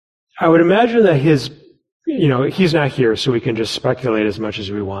 I would imagine that he's not here, so we can just speculate as much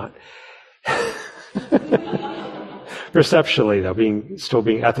as we want. Perceptually, though, still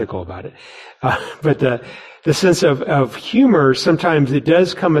being ethical about it. But the sense of humor, sometimes it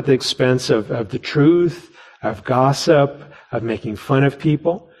does come at the expense of the truth, of gossip, of making fun of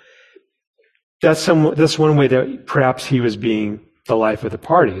people. That's one way that perhaps he was being the life of the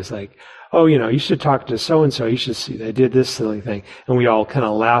party. It's like, oh, you should talk to so-and-so, you should see they did this silly thing. And we all kind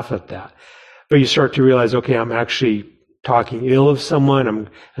of laugh at that. But you start to realize, okay, I'm actually talking ill of someone, I'm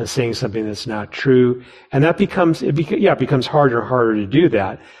saying something that's not true. And that becomes harder and harder to do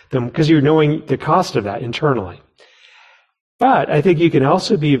that, because you're knowing the cost of that internally. But I think you can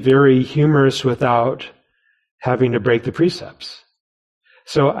also be very humorous without having to break the precepts.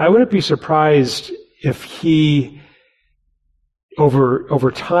 So I wouldn't be surprised if he,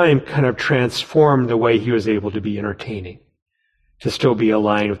 over time, kind of transformed the way he was able to be entertaining, to still be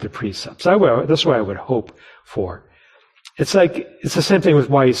aligned with the precepts. That's what I would hope for. It's the same thing with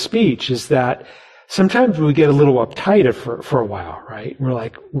wise speech, is that sometimes we get a little uptight for a while, right? We're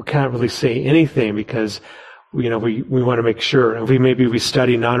like, we can't really say anything because, we want to make sure. And maybe we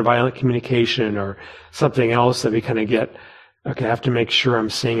study nonviolent communication or something else that we kind of get, okay, I have to make sure I'm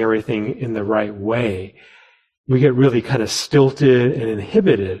saying everything in the right way. We get really kind of stilted and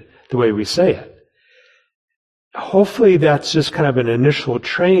inhibited the way we say it. Hopefully that's just kind of an initial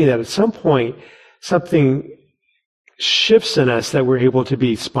training that at some point something shifts in us that we're able to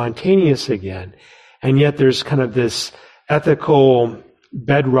be spontaneous again. And yet there's kind of this ethical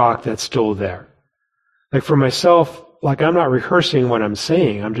bedrock that's still there. Like for myself, like I'm not rehearsing what I'm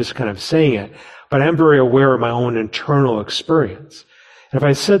saying. I'm just kind of saying it. But I'm very aware of my own internal experience. And if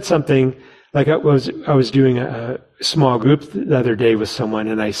I said something, like I was doing a small group the other day with someone,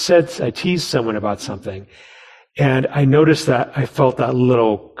 and I teased someone about something, and I noticed that I felt that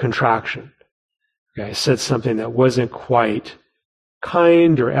little contraction. Okay, I said something that wasn't quite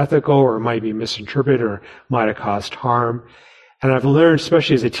kind or ethical, or might be misinterpreted, or might have caused harm. And I've learned,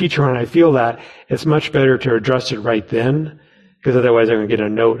 especially as a teacher, when I feel that, it's much better to address it right then, because otherwise I'm going to get a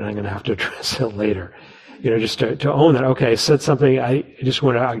note and I'm going to have to address it later. Just to own that, okay, I said something, I just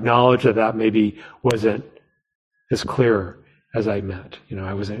want to acknowledge that maybe wasn't as clear as I meant.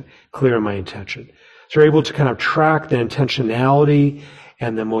 I wasn't clear in my intention. So we're able to kind of track the intentionality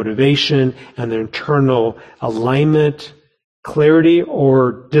and the motivation and the internal alignment, clarity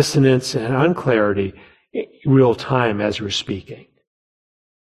or dissonance and unclarity real time as we're speaking.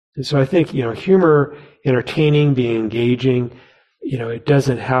 And so I think, humor, entertaining, being engaging, it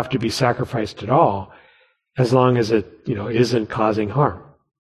doesn't have to be sacrificed at all, as long as it, isn't causing harm.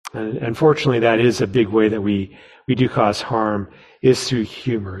 And unfortunately, that is a big way that we do cause harm, is through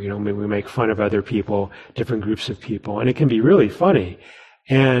humor. We make fun of other people, different groups of people, and it can be really funny.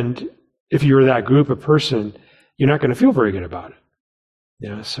 And if you're that group of person, you're not going to feel very good about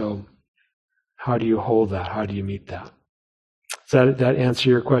it. So how do you hold that? How do you meet that? Does that answer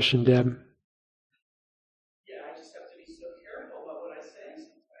your question, Deb?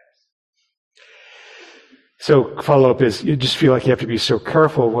 So follow-up is, you just feel like you have to be so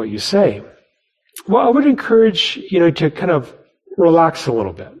careful of what you say. Well, I would encourage, to kind of relax a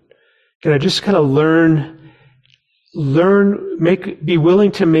little bit. Just kind of be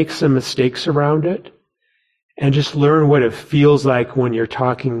willing to make some mistakes around it, and just learn what it feels like when you're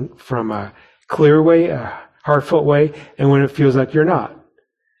talking from a clear way, a heartfelt way, and when it feels like you're not.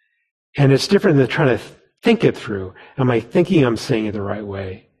 And it's different than trying to think it through. Am I thinking I'm saying it the right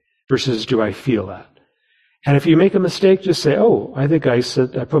way versus do I feel that? And if you make a mistake, just say, oh, I think I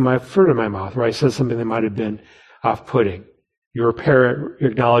put my foot in my mouth, or I said something that might have been off-putting. You repair it, you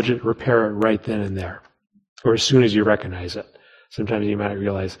acknowledge it, repair it right then and there, or as soon as you recognize it. Sometimes you might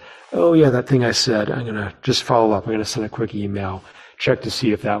realize, oh yeah, that thing I said, I'm going to just follow up. I'm going to send a quick email, check to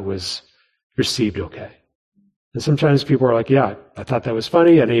see if that was received okay. And sometimes people are like, yeah, I thought that was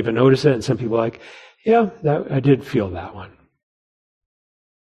funny. I didn't even notice it. And some people are like, yeah, I did feel that one.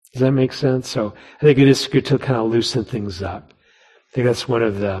 Does that make sense? So I think it is good to kind of loosen things up. I think that's one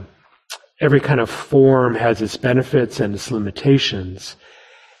of every kind of form has its benefits and its limitations.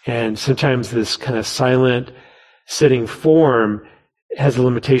 And sometimes this kind of silent, sitting form has a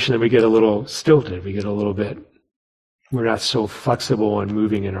limitation that we get a little stilted. We get a little bit, we're not so flexible and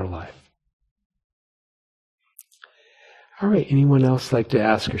moving in our life. All right, anyone else like to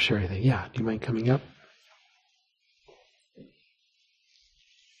ask or share anything? Yeah, do you mind coming up?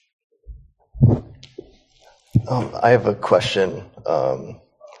 I have a question.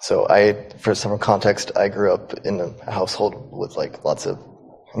 For some context, I grew up in a household with lots of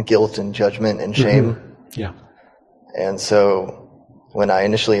guilt and judgment and shame. Mm-hmm. Yeah. And so when I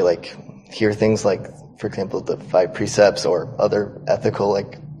initially hear things like, for example, the 5 precepts or other ethical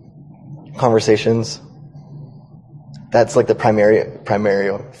conversations, that's the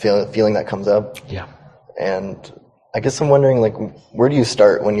primary feeling that comes up. Yeah. And I guess I'm wondering where do you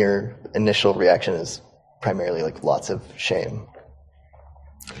start when your initial reaction is primarily lots of shame?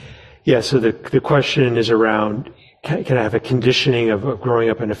 Yeah, so the question is around, can I have a conditioning of growing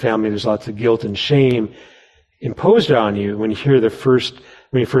up in a family there's lots of guilt and shame imposed on you? When you first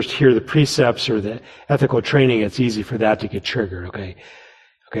hear the precepts or the ethical training, it's easy for that to get triggered. Okay,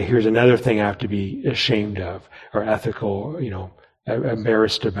 here's another thing I have to be ashamed of, or ethical,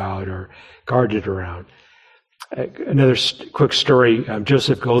 embarrassed about, or guarded around. Another quick story,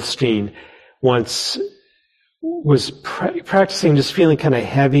 Joseph Goldstein once was practicing, just feeling kind of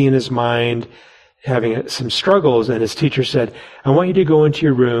heavy in his mind, having some struggles, and his teacher said, I want you to go into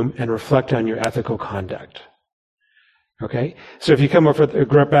your room and reflect on your ethical conduct. Okay? So if you come up with a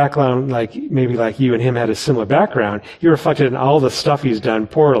background maybe like you and him had a similar background, he reflected on all the stuff he's done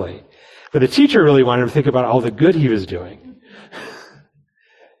poorly. But the teacher really wanted him to think about all the good he was doing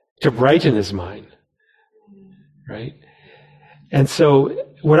to brighten his mind. Right? And so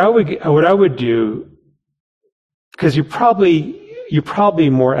what I would do, because you're probably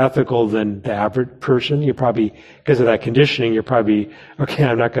more ethical than the average person. You probably, because of that conditioning, you're probably, okay,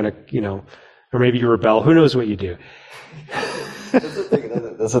 I'm not going to, or maybe you rebel. Who knows what you do?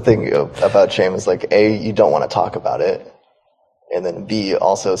 That's the thing about shame is A, you don't want to talk about it. And then B,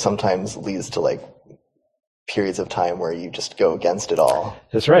 also sometimes leads to periods of time where you just go against it all.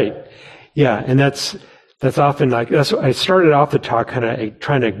 That's right. Yeah. And that's That's often like, that's I started off the talk kind of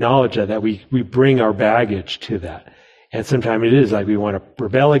trying to acknowledge that we bring our baggage to that. And sometimes it is like we want to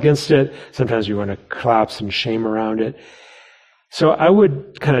rebel against it. Sometimes we want to collapse in shame around it. So I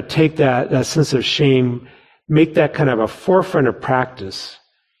would kind of take that sense of shame, make that kind of a forefront of practice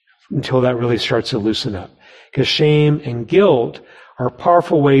until that really starts to loosen up. Because shame and guilt are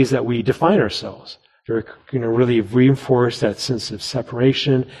powerful ways that we define ourselves. They're going to really reinforce that sense of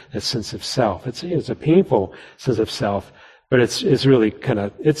separation, that sense of self. It's a painful sense of self, but it's really kind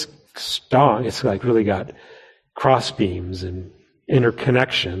of, it's strong. It's like really got cross beams and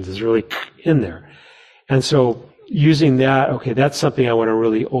interconnections is really in there. And so using that, okay, that's something I want to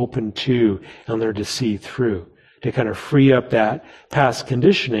really open to and learn to see through, to kind of free up that past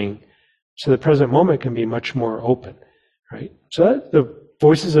conditioning so the present moment can be much more open, right? So that the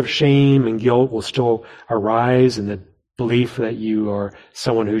voices of shame and guilt will still arise, and the belief that you are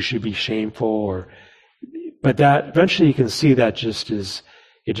someone who should be shameful, but that eventually you can see that it's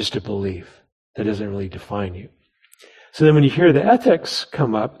just a belief that doesn't really define you. So then when you hear the ethics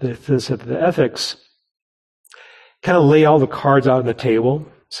come up, the ethics kind of lay all the cards out on the table,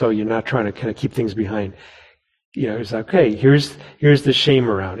 so you're not trying to kind of keep things behind. It's like, okay, here's the shame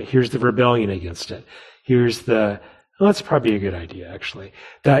around it. Here's the rebellion against it. Here's that's probably a good idea, actually.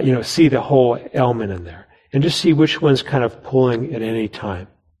 That, see the whole element in there. And just see which one's kind of pulling at any time.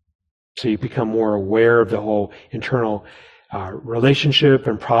 So you become more aware of the whole internal relationship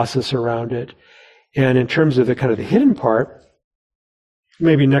and process around it. And in terms of the kind of the hidden part,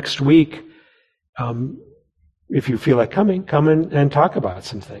 maybe next week, if you feel like come in and talk about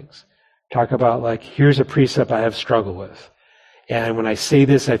some things. Talk about, like, here's a precept I have struggled with. And when I say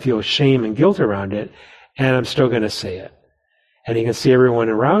this, I feel shame and guilt around it, and I'm still going to say it. And you can see everyone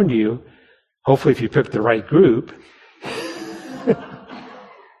around you, hopefully if you pick the right group,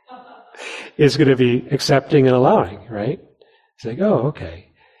 is going to be accepting and allowing, right? It's like, oh,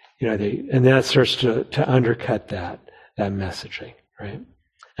 okay. And that starts to undercut that messaging, right?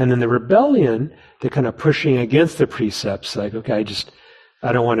 And then the rebellion, the kind of pushing against the precepts, like, okay,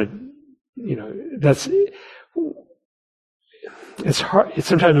 I don't want to, it's hard.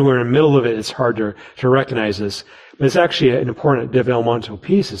 Sometimes when we're in the middle of it, it's hard to recognize this. But it's actually an important developmental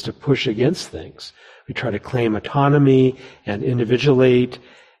piece, is to push against things. We try to claim autonomy and individuate.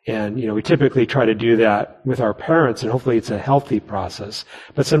 And, we typically try to do that with our parents, and hopefully it's a healthy process.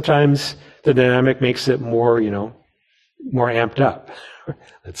 But sometimes the dynamic makes it more, more amped up,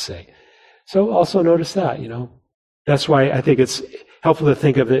 let's say. So also notice that, That's why I think it's helpful to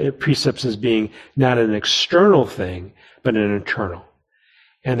think of the precepts as being not an external thing, but an internal.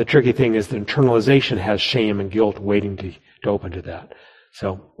 And the tricky thing is the internalization has shame and guilt waiting to open to that.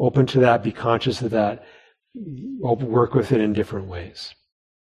 So open to that, be conscious of that, work with it in different ways.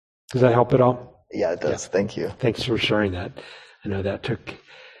 Does that help at all? Yeah, it does. Yeah. Thank you. Thanks for sharing that. I know that took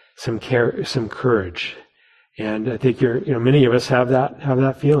some care, some courage. And I think many of us have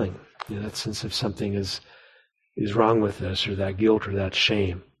that feeling, that sense of something is wrong with us, or that guilt or that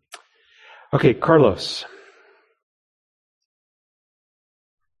shame. Okay, Carlos.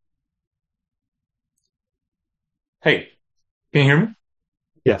 Hey, can you hear me?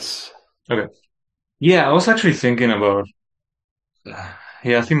 Yes. Okay. Yeah, I was actually thinking about,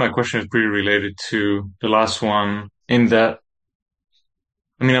 I think my question is pretty related to the last one, in that,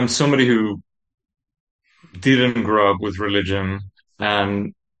 I'm somebody who didn't grow up with religion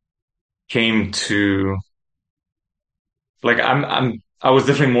and came to, I was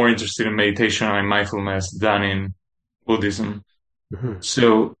definitely more interested in meditation and mindfulness than in Buddhism. Mm-hmm.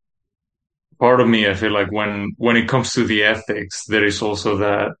 So part of me, I feel like when it comes to the ethics, there is also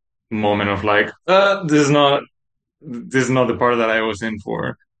that moment of like, this is not the part that I was in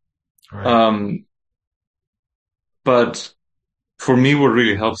for. Right. But for me, what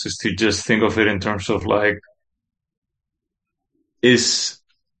really helps is to just think of it in terms of like, is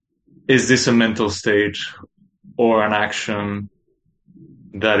this a mental stage or an action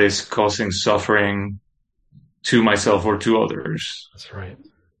that is causing suffering to myself or to others? That's right.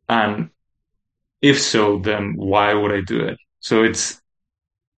 And if so, then why would I do it? So I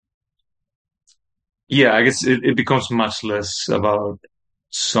guess it becomes much less about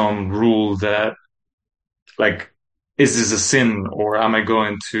some rule that, like, is this a sin, or am I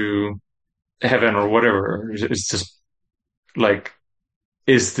going to heaven, or whatever? It's just like,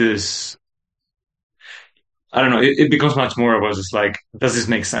 is this, I don't know, it becomes much more about just like, does this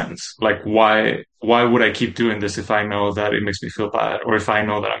make sense? Like, why would I keep doing this if I know that it makes me feel bad, or if I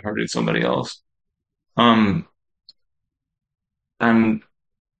know that I'm hurting somebody else? And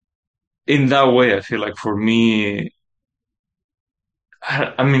in that way, I feel like for me,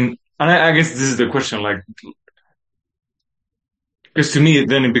 I And I guess this is the question, like, because to me,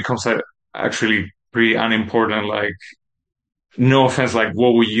 then it becomes actually pretty unimportant, like, no offense, like,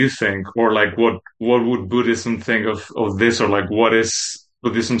 what would you think? Or like, what would Buddhism think of this? Or like, what is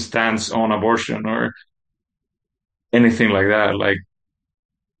Buddhism's stance on abortion or anything like that? Like,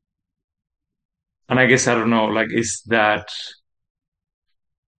 and I guess I don't know, like,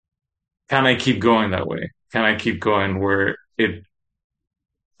 can I keep going that way? Can I keep going where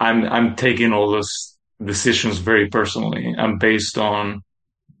I'm taking all those decisions very personally and based on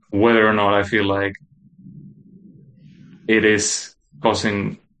whether or not I feel like it is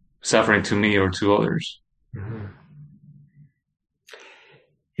causing suffering to me or to others. Mm-hmm.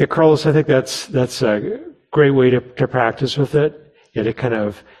 Yeah, Carlos, I think that's a great way to practice with it. Yeah, to kind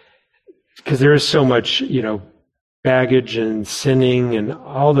of, because there is so much, baggage and sinning and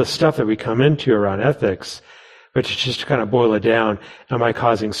all the stuff that we come into around ethics, but just to kind of boil it down, am I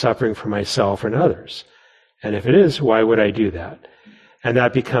causing suffering for myself and others? And if it is, why would I do that? And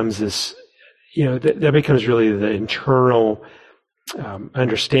that becomes this, that becomes really the internal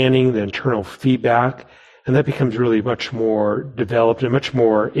understanding, the internal feedback, and that becomes really much more developed and much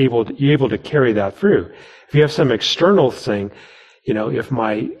more able to carry that through. If you have some external thing, if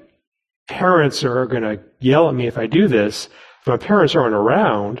my parents are going to yell at me if I do this, if my parents aren't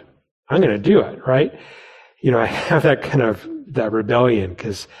around, I'm going to do it, right? I have that kind of that rebellion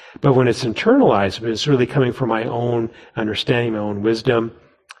but when it's internalized, but it's really coming from my own understanding, my own wisdom,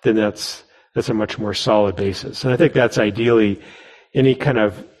 then that's a much more solid basis. And I think that's ideally any kind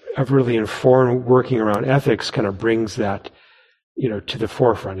of really informed working around ethics kind of brings that, to the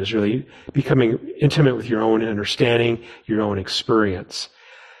forefront, is really becoming intimate with your own understanding, your own experience.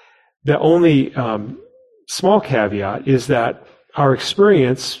 The only small caveat is that our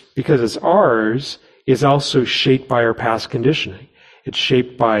experience, because it's ours, is also shaped by our past conditioning. It's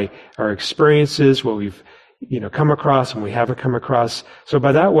shaped by our experiences, what we've come across and we haven't come across. So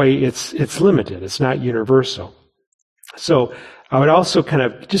by that way, it's limited. It's not universal. So I would also kind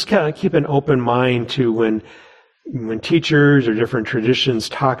of keep an open mind to when teachers or different traditions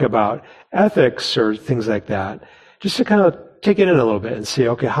talk about ethics or things like that, just to kind of take it in a little bit and see,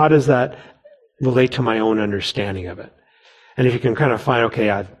 okay, how does that relate to my own understanding of it? And if you can kind of find,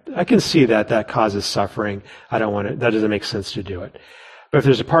 okay, I can see that causes suffering. I don't want it. That doesn't make sense to do it. But if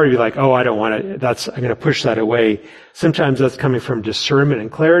there's a part of you like, oh, I don't want it, I'm going to push that away. Sometimes that's coming from discernment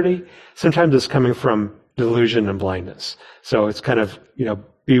and clarity. Sometimes it's coming from delusion and blindness. So it's kind of,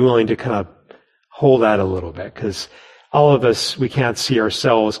 be willing to kind of hold that a little bit, because all of us, we can't see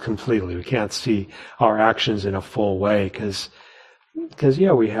ourselves completely. We can't see our actions in a full way because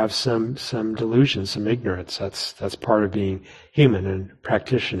we have some delusion, some ignorance. That's part of being human and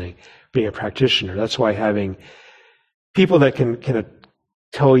being a practitioner. That's why having people that can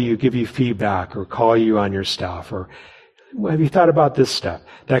tell you, give you feedback, or call you on your stuff, or have you thought about this stuff?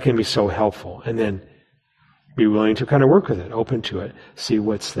 That can be so helpful. And then be willing to kind of work with it, open to it, see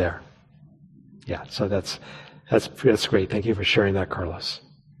what's there. Yeah, so that's great. Thank you for sharing that, Carlos.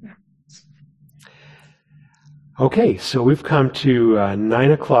 Okay, so we've come to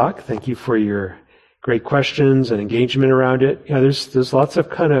 9:00. Thank you for your great questions and engagement around it. There's lots of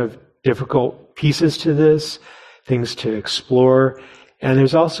kind of difficult pieces to this, things to explore, and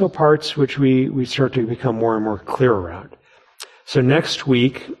there's also parts which we start to become more and more clear around. So next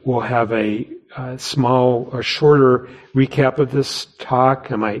week we'll have a shorter recap of this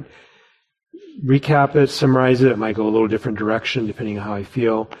talk. I might recap it, summarize it. It might go a little different direction depending on how I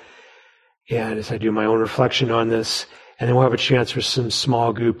feel. And as I do my own reflection on this, and then we'll have a chance for some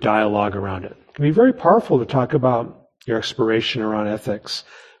small group dialogue around it. It can be very powerful to talk about your exploration around ethics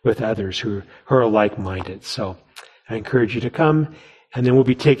with others who are like-minded. So I encourage you to come, and then we'll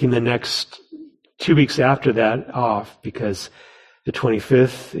be taking the next 2 weeks after that off, because the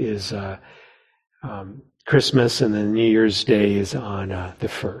 25th is Christmas, and then New Year's Day is on the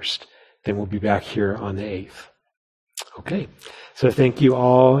 1st. Then we'll be back here on the 8th. Okay, so thank you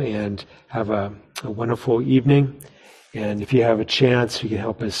all, and have a wonderful evening. And if you have a chance, you can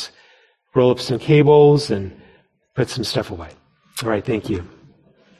help us roll up some cables and put some stuff away. All right, thank you.